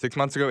it. 6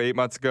 months ago, 8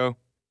 months ago,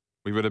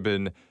 we would have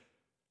been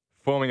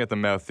foaming at the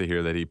mouth to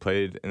hear that he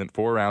played in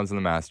 4 rounds in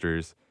the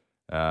Masters.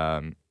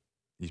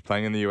 He's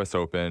playing in the U.S.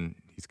 Open.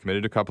 He's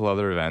committed to a couple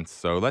other events.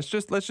 So let's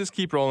just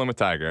keep rolling with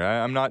Tiger.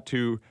 I'm not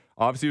too.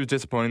 Obviously, it was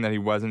disappointing that he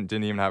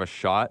didn't even have a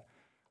shot.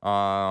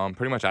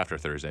 Pretty much after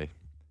Thursday,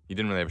 he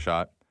didn't really have a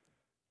shot.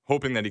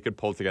 Hoping that he could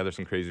pull together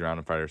some crazy round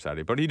on Friday or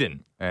Saturday, but he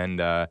didn't.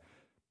 And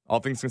all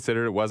things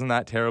considered, it wasn't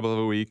that terrible of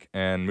a week.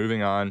 And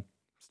moving on,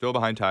 still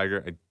behind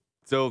Tiger.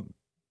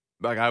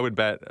 I would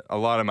bet a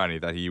lot of money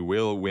that he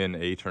will win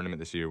a tournament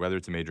this year, whether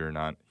it's a major or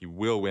not. He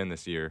will win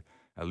this year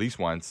at least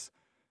once,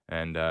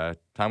 and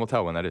time will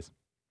tell when that is.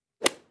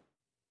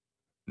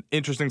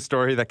 Interesting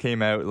story that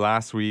came out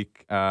last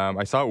week.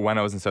 I saw it when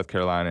I was in South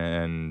Carolina,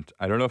 and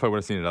I don't know if I would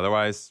have seen it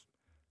otherwise.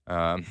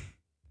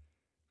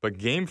 But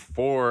Game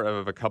 4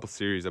 of a couple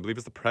series, I believe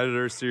it's the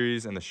Predators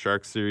series and the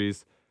Sharks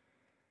series,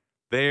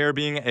 they are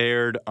being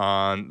aired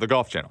on the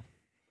Golf Channel.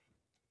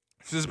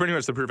 This is pretty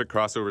much the perfect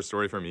crossover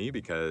story for me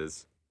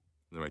because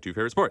they're my 2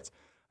 favorite sports.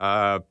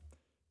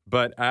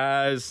 But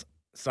as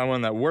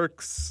someone that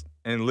works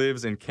and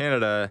lives in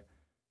Canada,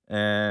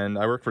 and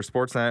I work for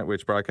Sportsnet,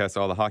 which broadcasts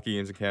all the hockey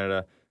games in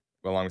Canada,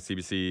 along with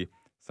CBC.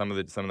 Some of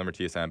them are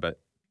TSN, but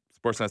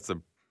Sportsnet's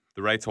the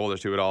rights holder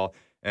to it all.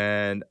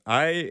 And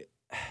I'm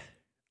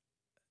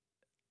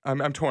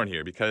torn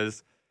here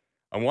because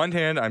on one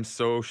hand, I'm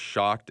so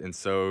shocked and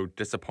so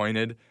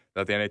disappointed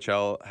that the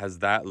NHL has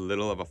that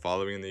little of a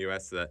following in the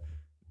U.S. that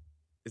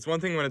it's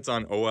one thing when it's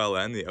on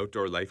OLN, the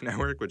Outdoor Life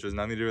Network, which has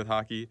nothing to do with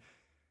hockey,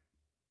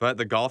 but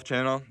the Golf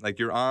Channel, like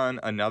you're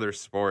on another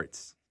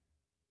sports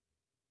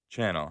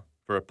channel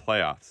for a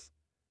playoffs.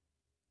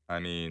 I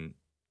mean,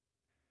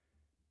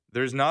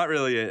 there's not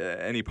really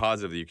any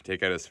positive that you can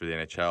take out of this for the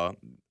NHL.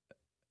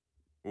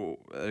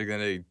 Are they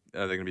going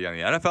to be on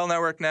the NFL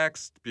Network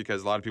next?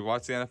 Because a lot of people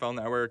watch the NFL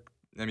Network.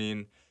 I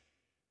mean,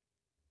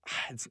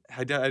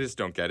 I just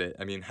don't get it.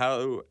 I mean,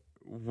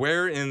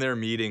 where in their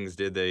meetings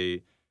did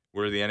the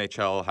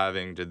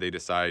NHL did they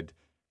decide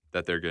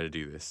that they're going to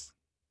do this?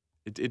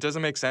 It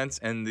doesn't make sense.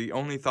 And the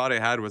only thought I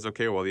had was,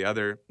 okay, well,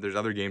 there's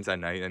other games at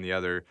night and the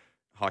other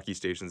hockey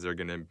stations are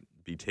going to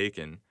be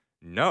taken.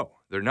 No,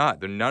 they're not.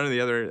 They're none of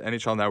the other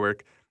NHL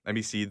Network.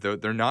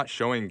 NBC, they're not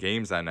showing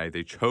games that night.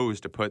 They chose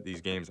to put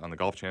these games on the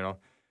Golf Channel.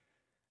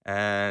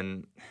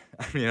 And,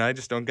 I mean, I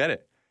just don't get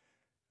it.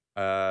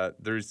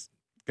 There's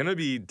going to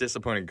be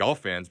disappointed golf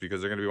fans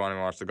because they're going to be wanting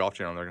to watch the Golf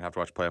Channel and they're going to have to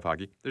watch playoff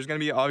hockey. There's going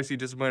to be obviously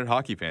disappointed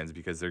hockey fans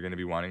because they're going to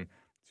be wanting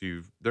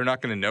to, they're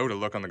not going to know to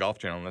look on the Golf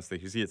Channel unless they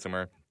see it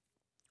somewhere.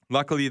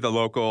 Luckily, the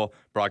local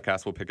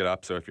broadcast will pick it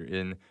up. So if you're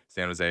in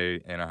San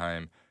Jose,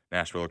 Anaheim,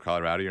 Nashville, or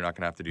Colorado, you're not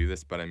going to have to do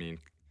this. But I mean,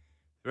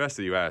 the rest of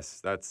the U.S.,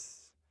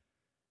 that's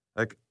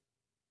like,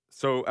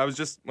 so I was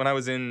just, when I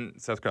was in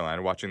South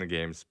Carolina watching the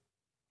games,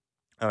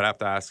 I would have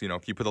to ask, can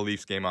you put the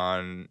Leafs game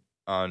on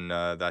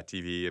that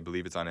TV? I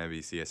believe it's on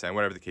NBC. I said,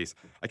 whatever the case.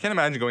 I can't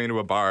imagine going into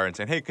a bar and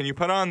saying, hey, can you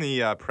put on the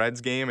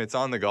Preds game? It's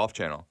on the Golf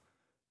Channel.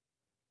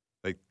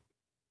 Like,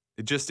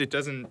 it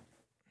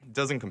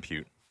doesn't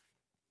compute.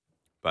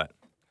 But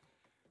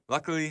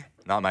luckily,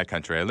 not my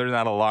country. I learned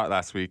that a lot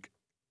last week,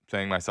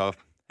 saying to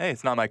myself, hey,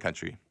 it's not my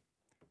country.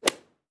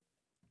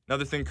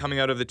 Another thing coming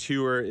out of the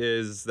tour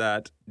is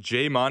that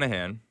Jay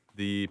Monahan,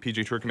 the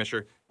PGA Tour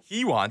commissioner,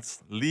 he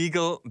wants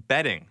legal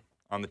betting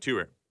on the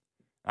tour.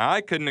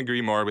 I couldn't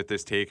agree more with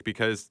this take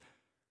because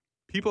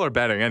people are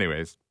betting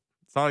anyways.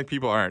 It's not like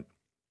people aren't.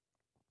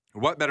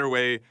 What better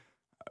way?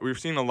 We've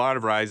seen a lot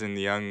of rise in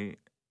the young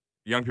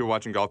people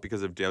watching golf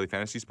because of daily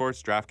fantasy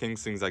sports,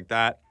 DraftKings, things like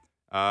that.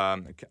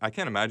 I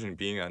can't imagine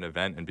being at an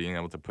event and being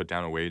able to put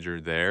down a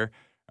wager there.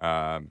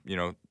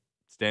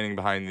 Standing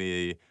behind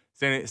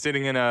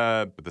sitting in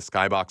the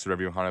skybox or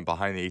whatever you want it,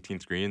 behind the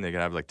 18th green. They can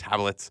have like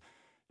tablets.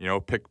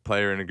 Pick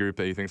player in a group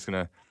that you think's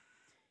gonna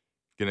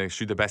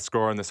shoot the best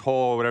score on this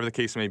hole, whatever the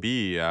case may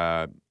be.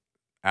 Add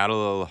a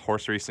little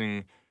horse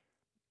racing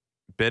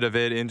bit of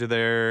it into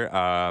there.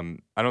 I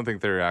don't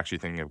think they're actually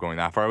thinking of going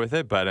that far with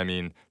it, but I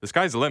mean, the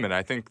sky's the limit.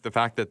 I think the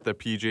fact that the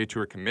PGA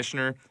Tour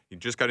commissioner, he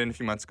just got in a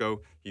few months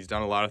ago, he's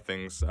done a lot of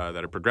things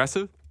that are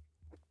progressive,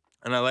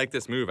 and I like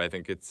this move. I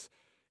think it's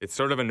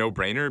sort of a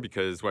no-brainer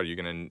because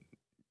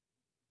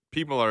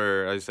people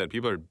are, as I said,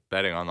 people are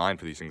betting online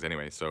for these things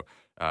anyway. So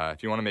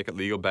if you want to make it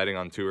legal betting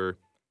on tour,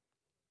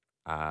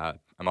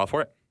 I'm all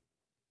for it.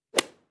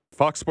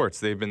 Fox Sports,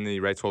 they've been the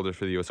rights holder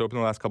for the U.S. Open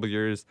the last couple of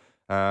years.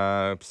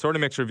 Sort of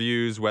mixed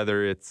reviews,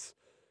 whether it's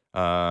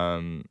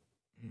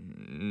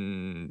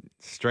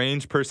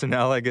strange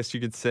personnel, I guess you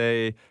could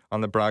say,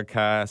 on the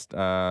broadcast.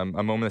 A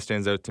moment that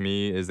stands out to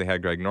me is they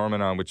had Greg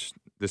Norman on, which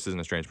this isn't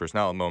a strange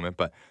personnel moment,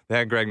 but they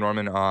had Greg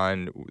Norman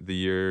on the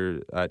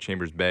year at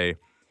Chambers Bay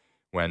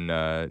when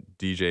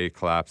DJ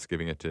collapsed,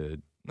 giving it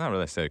to, not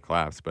really say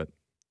collapse, but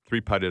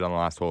 3-putted on the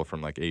last hole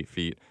from like 8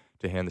 feet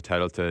to hand the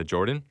title to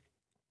Jordan.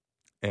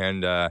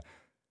 And the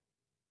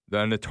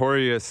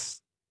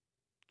notorious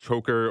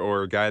choker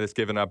or guy that's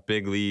given up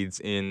big leads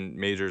in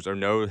majors or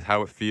knows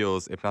how it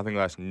feels, if nothing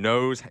less,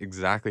 knows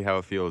exactly how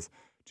it feels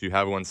to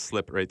have one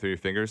slip right through your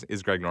fingers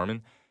is Greg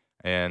Norman.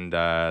 And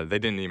they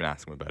didn't even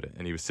ask him about it.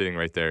 And he was sitting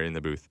right there in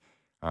the booth.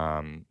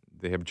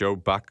 They have Joe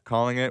Buck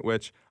calling it,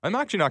 which I'm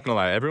actually not going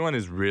to lie. Everyone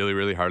is really,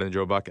 really hard on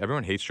Joe Buck.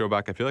 Everyone hates Joe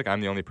Buck. I feel like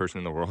I'm the only person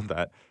in the world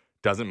that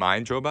doesn't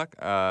mind Joe Buck.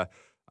 I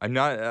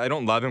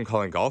don't love him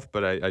calling golf,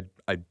 but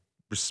I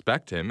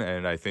respect him,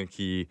 and I think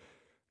he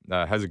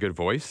has a good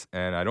voice,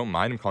 and I don't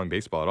mind him calling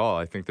baseball at all.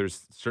 I think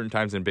there's certain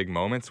times in big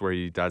moments where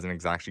he doesn't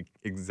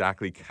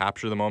exactly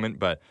capture the moment,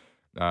 but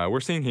we're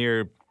seeing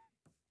here,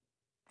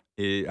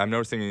 I'm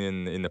noticing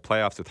in the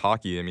playoffs with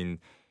hockey, I mean,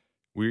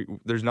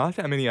 there's not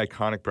that many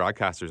iconic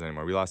broadcasters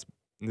anymore. We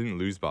didn't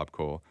lose Bob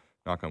Cole,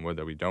 knock on wood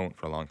that we don't,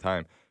 for a long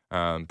time.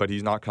 But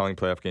he's not calling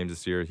playoff games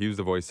this year. He was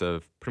the voice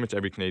of pretty much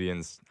every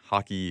Canadian's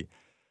hockey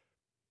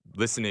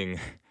listening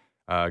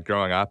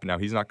growing up. Now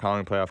he's not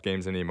calling playoff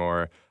games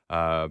anymore.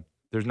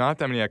 There's not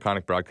that many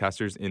iconic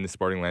broadcasters in the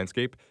sporting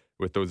landscape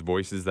with those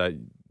voices that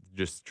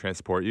just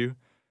transport you.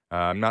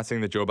 I'm not saying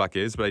that Joe Buck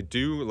is, but I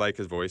do like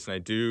his voice, and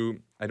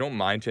I don't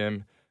mind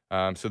him.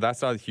 So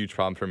that's not a huge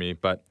problem for me.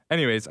 But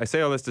anyways, I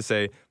say all this to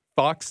say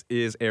Fox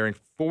is airing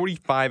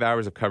 45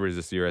 hours of coverage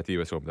this year at the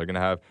U.S. Open. They're going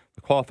to have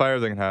the qualifier.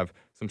 They're going to have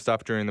some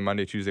stuff during the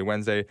Monday, Tuesday,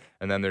 Wednesday,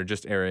 and then they're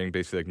just airing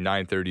basically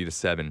like 9:30 to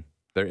 7.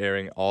 They're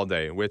airing all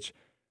day, which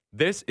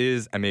this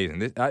is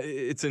amazing.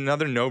 It's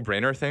another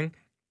no-brainer thing.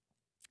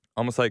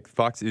 Almost like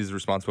Fox is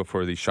responsible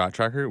for the shot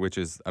tracker, which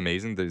is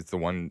amazing. It's the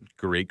one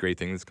great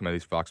thing that's come out of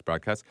these Fox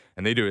broadcasts,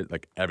 and they do it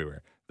like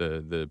everywhere.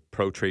 The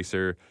Pro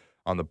Tracer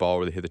on the ball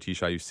where they hit the tee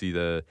shot, you see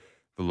the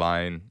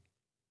line,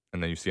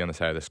 and then you see on the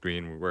side of the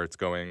screen where it's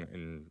going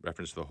in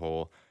reference to the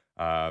hole.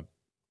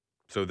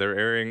 So they're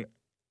airing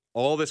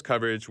all this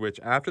coverage, which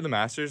after the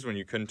Masters, when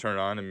you couldn't turn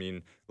on, I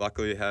mean,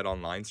 luckily it had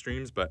online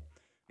streams, but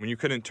when you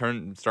couldn't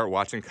start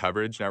watching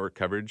coverage, network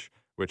coverage,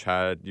 which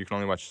you can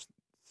only watch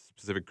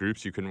specific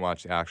groups, you couldn't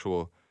watch the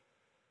actual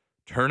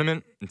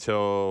tournament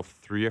until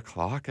 3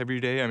 o'clock every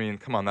day. I mean,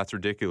 come on, that's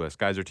ridiculous.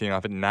 Guys are teeing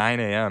off at 9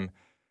 a.m.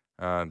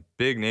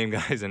 Big name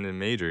guys in the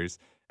majors,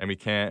 and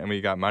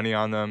we got money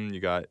on them. You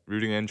got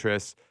rooting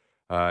interest,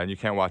 and you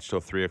can't watch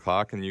till 3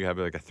 o'clock, and you have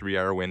like a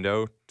 3-hour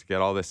window to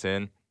get all this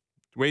in.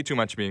 Way too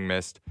much being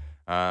missed.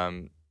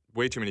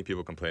 Way too many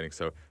people complaining.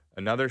 So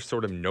another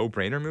sort of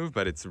no-brainer move,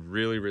 but it's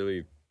really,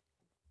 really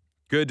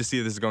good to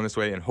see this is going this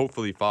way, and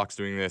hopefully Fox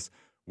doing this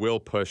will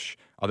push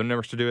other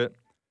networks to do it.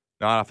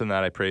 Not often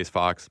that I praise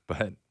Fox,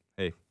 but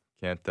hey,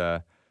 can't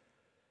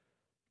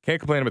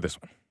complain about this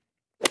one.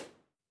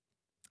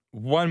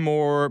 One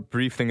more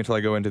brief thing until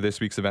I go into this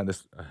week's event.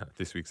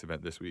 This week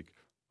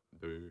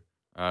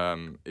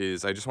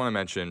is I just want to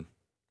mention.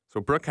 So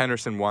Brooke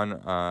Henderson won.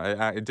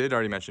 I did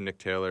already mention Nick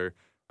Taylor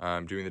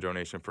doing the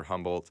donation for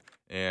Humboldt,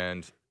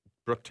 and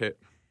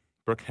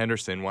Brooke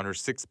Henderson won her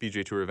 6th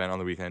PGA Tour event on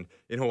the weekend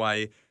in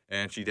Hawaii,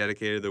 and she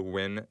dedicated the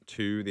win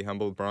to the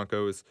Humboldt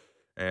Broncos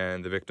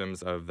and the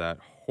victims of that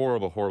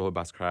horrible, horrible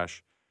bus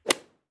crash.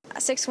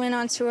 6th win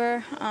on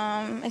tour.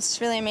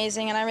 It's really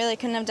amazing, and I really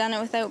couldn't have done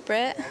it without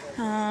Britt.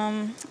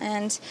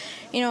 And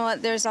you know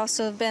what? There's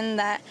also been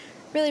that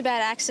really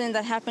bad accident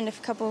that happened a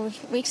couple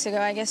of weeks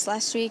ago, I guess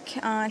last week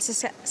in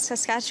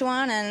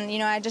Saskatchewan, and you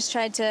know I just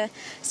tried to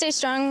stay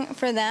strong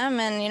for them,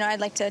 and you know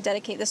I'd like to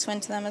dedicate this win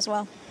to them as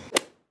well.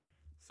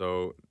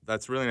 So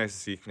that's really nice to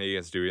see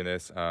Canadians doing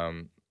this.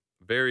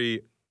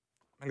 Very,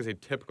 I'm going to say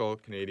typical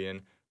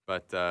Canadian,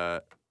 but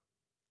I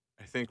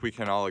think we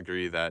can all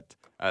agree that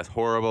as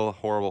horrible,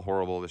 horrible,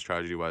 horrible this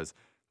tragedy was,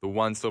 the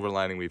one silver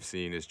lining we've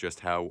seen is just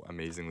how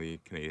amazingly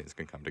Canadians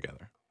can come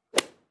together.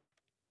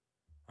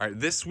 All right,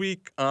 this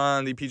week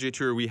on the PGA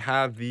Tour, we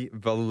have the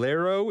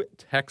Valero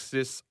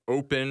Texas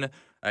Open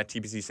at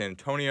TPC San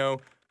Antonio.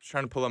 Just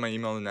trying to pull out my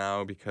email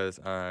now because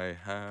I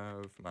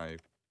have my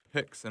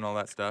picks and all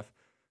that stuff.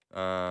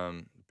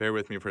 Bear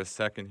with me for a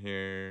second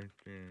here.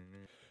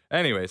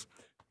 Anyways,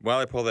 while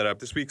I pull that up,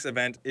 this week's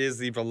event is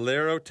the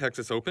Valero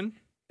Texas Open.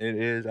 It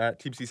is at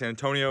TPC San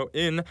Antonio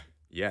in,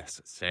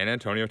 yes, San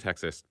Antonio,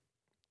 Texas.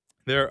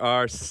 There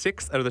are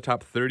 6 out of the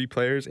top 30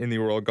 players in the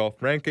World Golf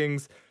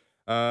Rankings.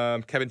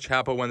 Kevin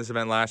Chappell won this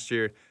event last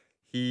year.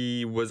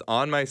 He was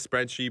on my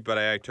spreadsheet, but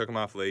I took him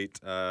off late.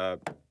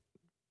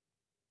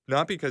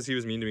 Not because he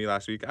was mean to me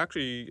last week.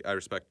 Actually, I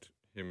respect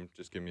him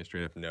just giving me a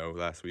straight up no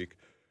last week.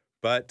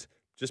 But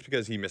just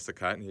because he missed the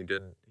cut and he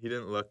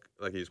didn't look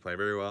like he was playing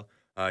very well.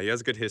 He has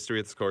a good history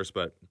at this course,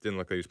 but didn't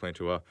look like he was playing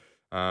too well.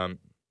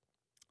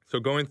 So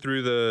going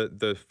through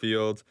the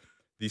field,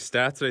 the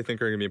stats that I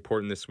think are going to be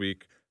important this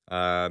week.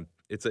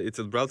 It's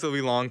a relatively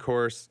long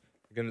course.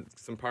 Again,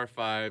 some par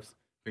 5s.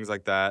 Things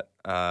like that.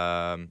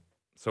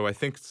 So I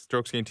think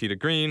strokes gained tee to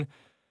green.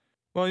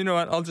 Well, you know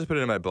what? I'll just put it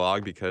in my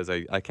blog because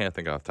I can't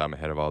think off the top of my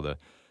head of all the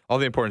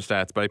important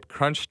stats. But I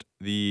crunched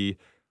the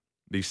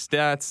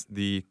stats,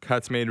 the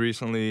cuts made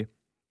recently,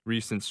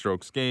 recent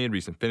strokes gained,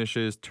 recent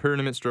finishes,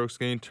 tournament strokes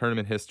gained,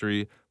 tournament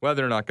history,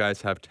 whether or not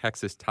guys have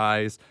Texas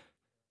ties.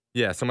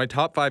 Yeah, so my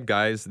top 5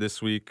 guys this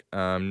week,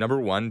 number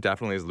 1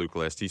 definitely is Luke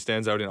List. He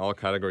stands out in all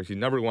categories. He's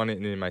number 1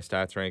 in my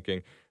stats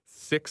ranking.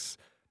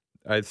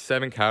 I had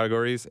 7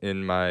 categories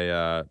in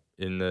my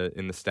in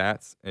the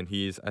stats, and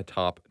he's a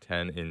top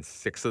 10 in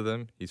 6 of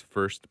them. He's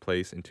first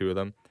place in 2 of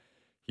them.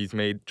 He's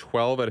made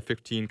 12 out of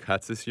 15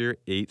 cuts this year,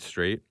 8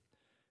 straight.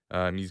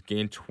 He's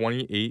gained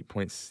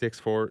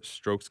 28.64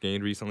 strokes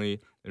gained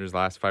recently in his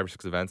last 5 or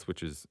 6 events,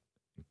 which is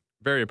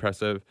very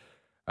impressive.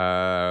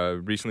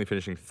 Recently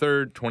finishing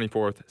 3rd,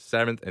 24th,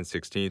 7th, and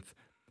 16th.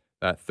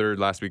 That 3rd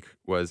last week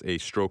was a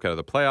stroke out of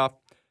the playoff.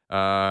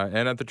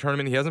 And at the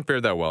tournament, he hasn't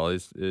fared that well.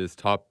 His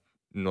top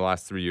in the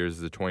last 3 years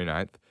is the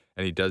 29th,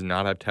 and he does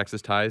not have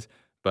Texas ties.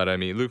 But, I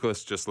mean,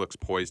 Lucas just looks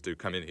poised to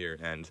come in here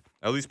and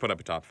at least put up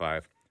a top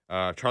 5.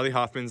 Charlie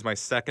Hoffman's my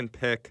 2nd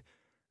pick.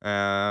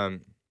 And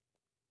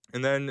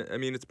then, I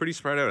mean, it's pretty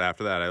spread out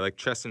after that. I like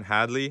Cheston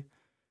Hadley.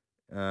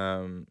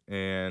 And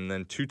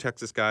then 2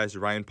 Texas guys,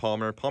 Ryan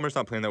Palmer. Palmer's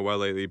not playing that well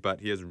lately,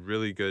 but he has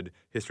really good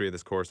history of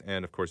this course,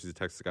 and, of course, he's a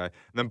Texas guy. And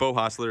then Beau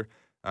Hossler.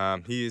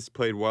 He's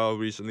played well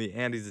recently,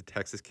 and he's a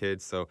Texas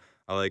kid, so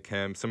I like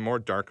him. Some more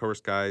dark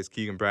horse guys,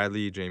 Keegan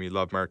Bradley, Jamie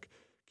Lovemark,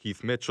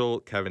 Keith Mitchell,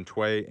 Kevin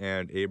Tway,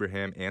 and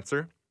Abraham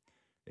Answer.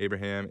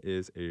 Abraham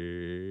is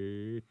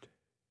a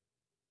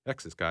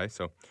Texas guy,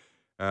 so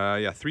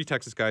 3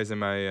 Texas guys in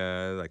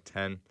my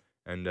 10,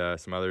 and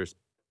some others.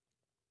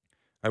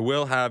 I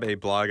will have a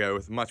blog out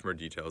with much more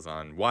details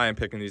on why I'm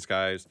picking these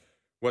guys,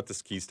 what the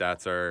ski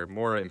stats are,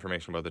 more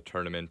information about the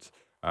tournament.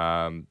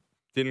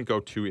 Didn't go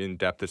too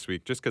in-depth this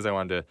week just because I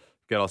wanted to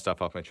get all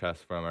stuff off my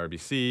chest from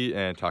RBC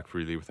and talk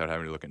freely without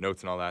having to look at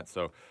notes and all that.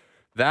 So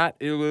that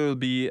it will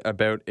be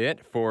about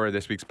it for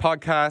this week's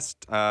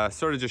podcast.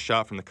 Sort of just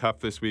shot from the cuff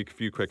this week, a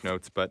few quick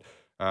notes, but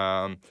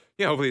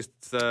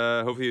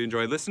hopefully you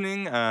enjoyed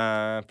listening.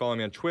 Follow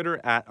me on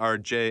Twitter at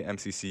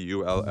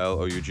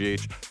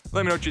RJMCCULLOUGH.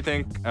 Let me know what you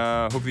think.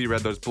 Hopefully you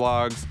read those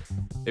blogs.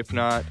 If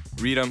not,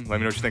 read them. Let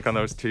me know what you think on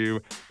those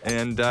too.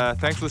 And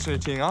thanks for listening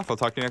to Teeing Off. I'll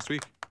talk to you next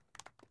week.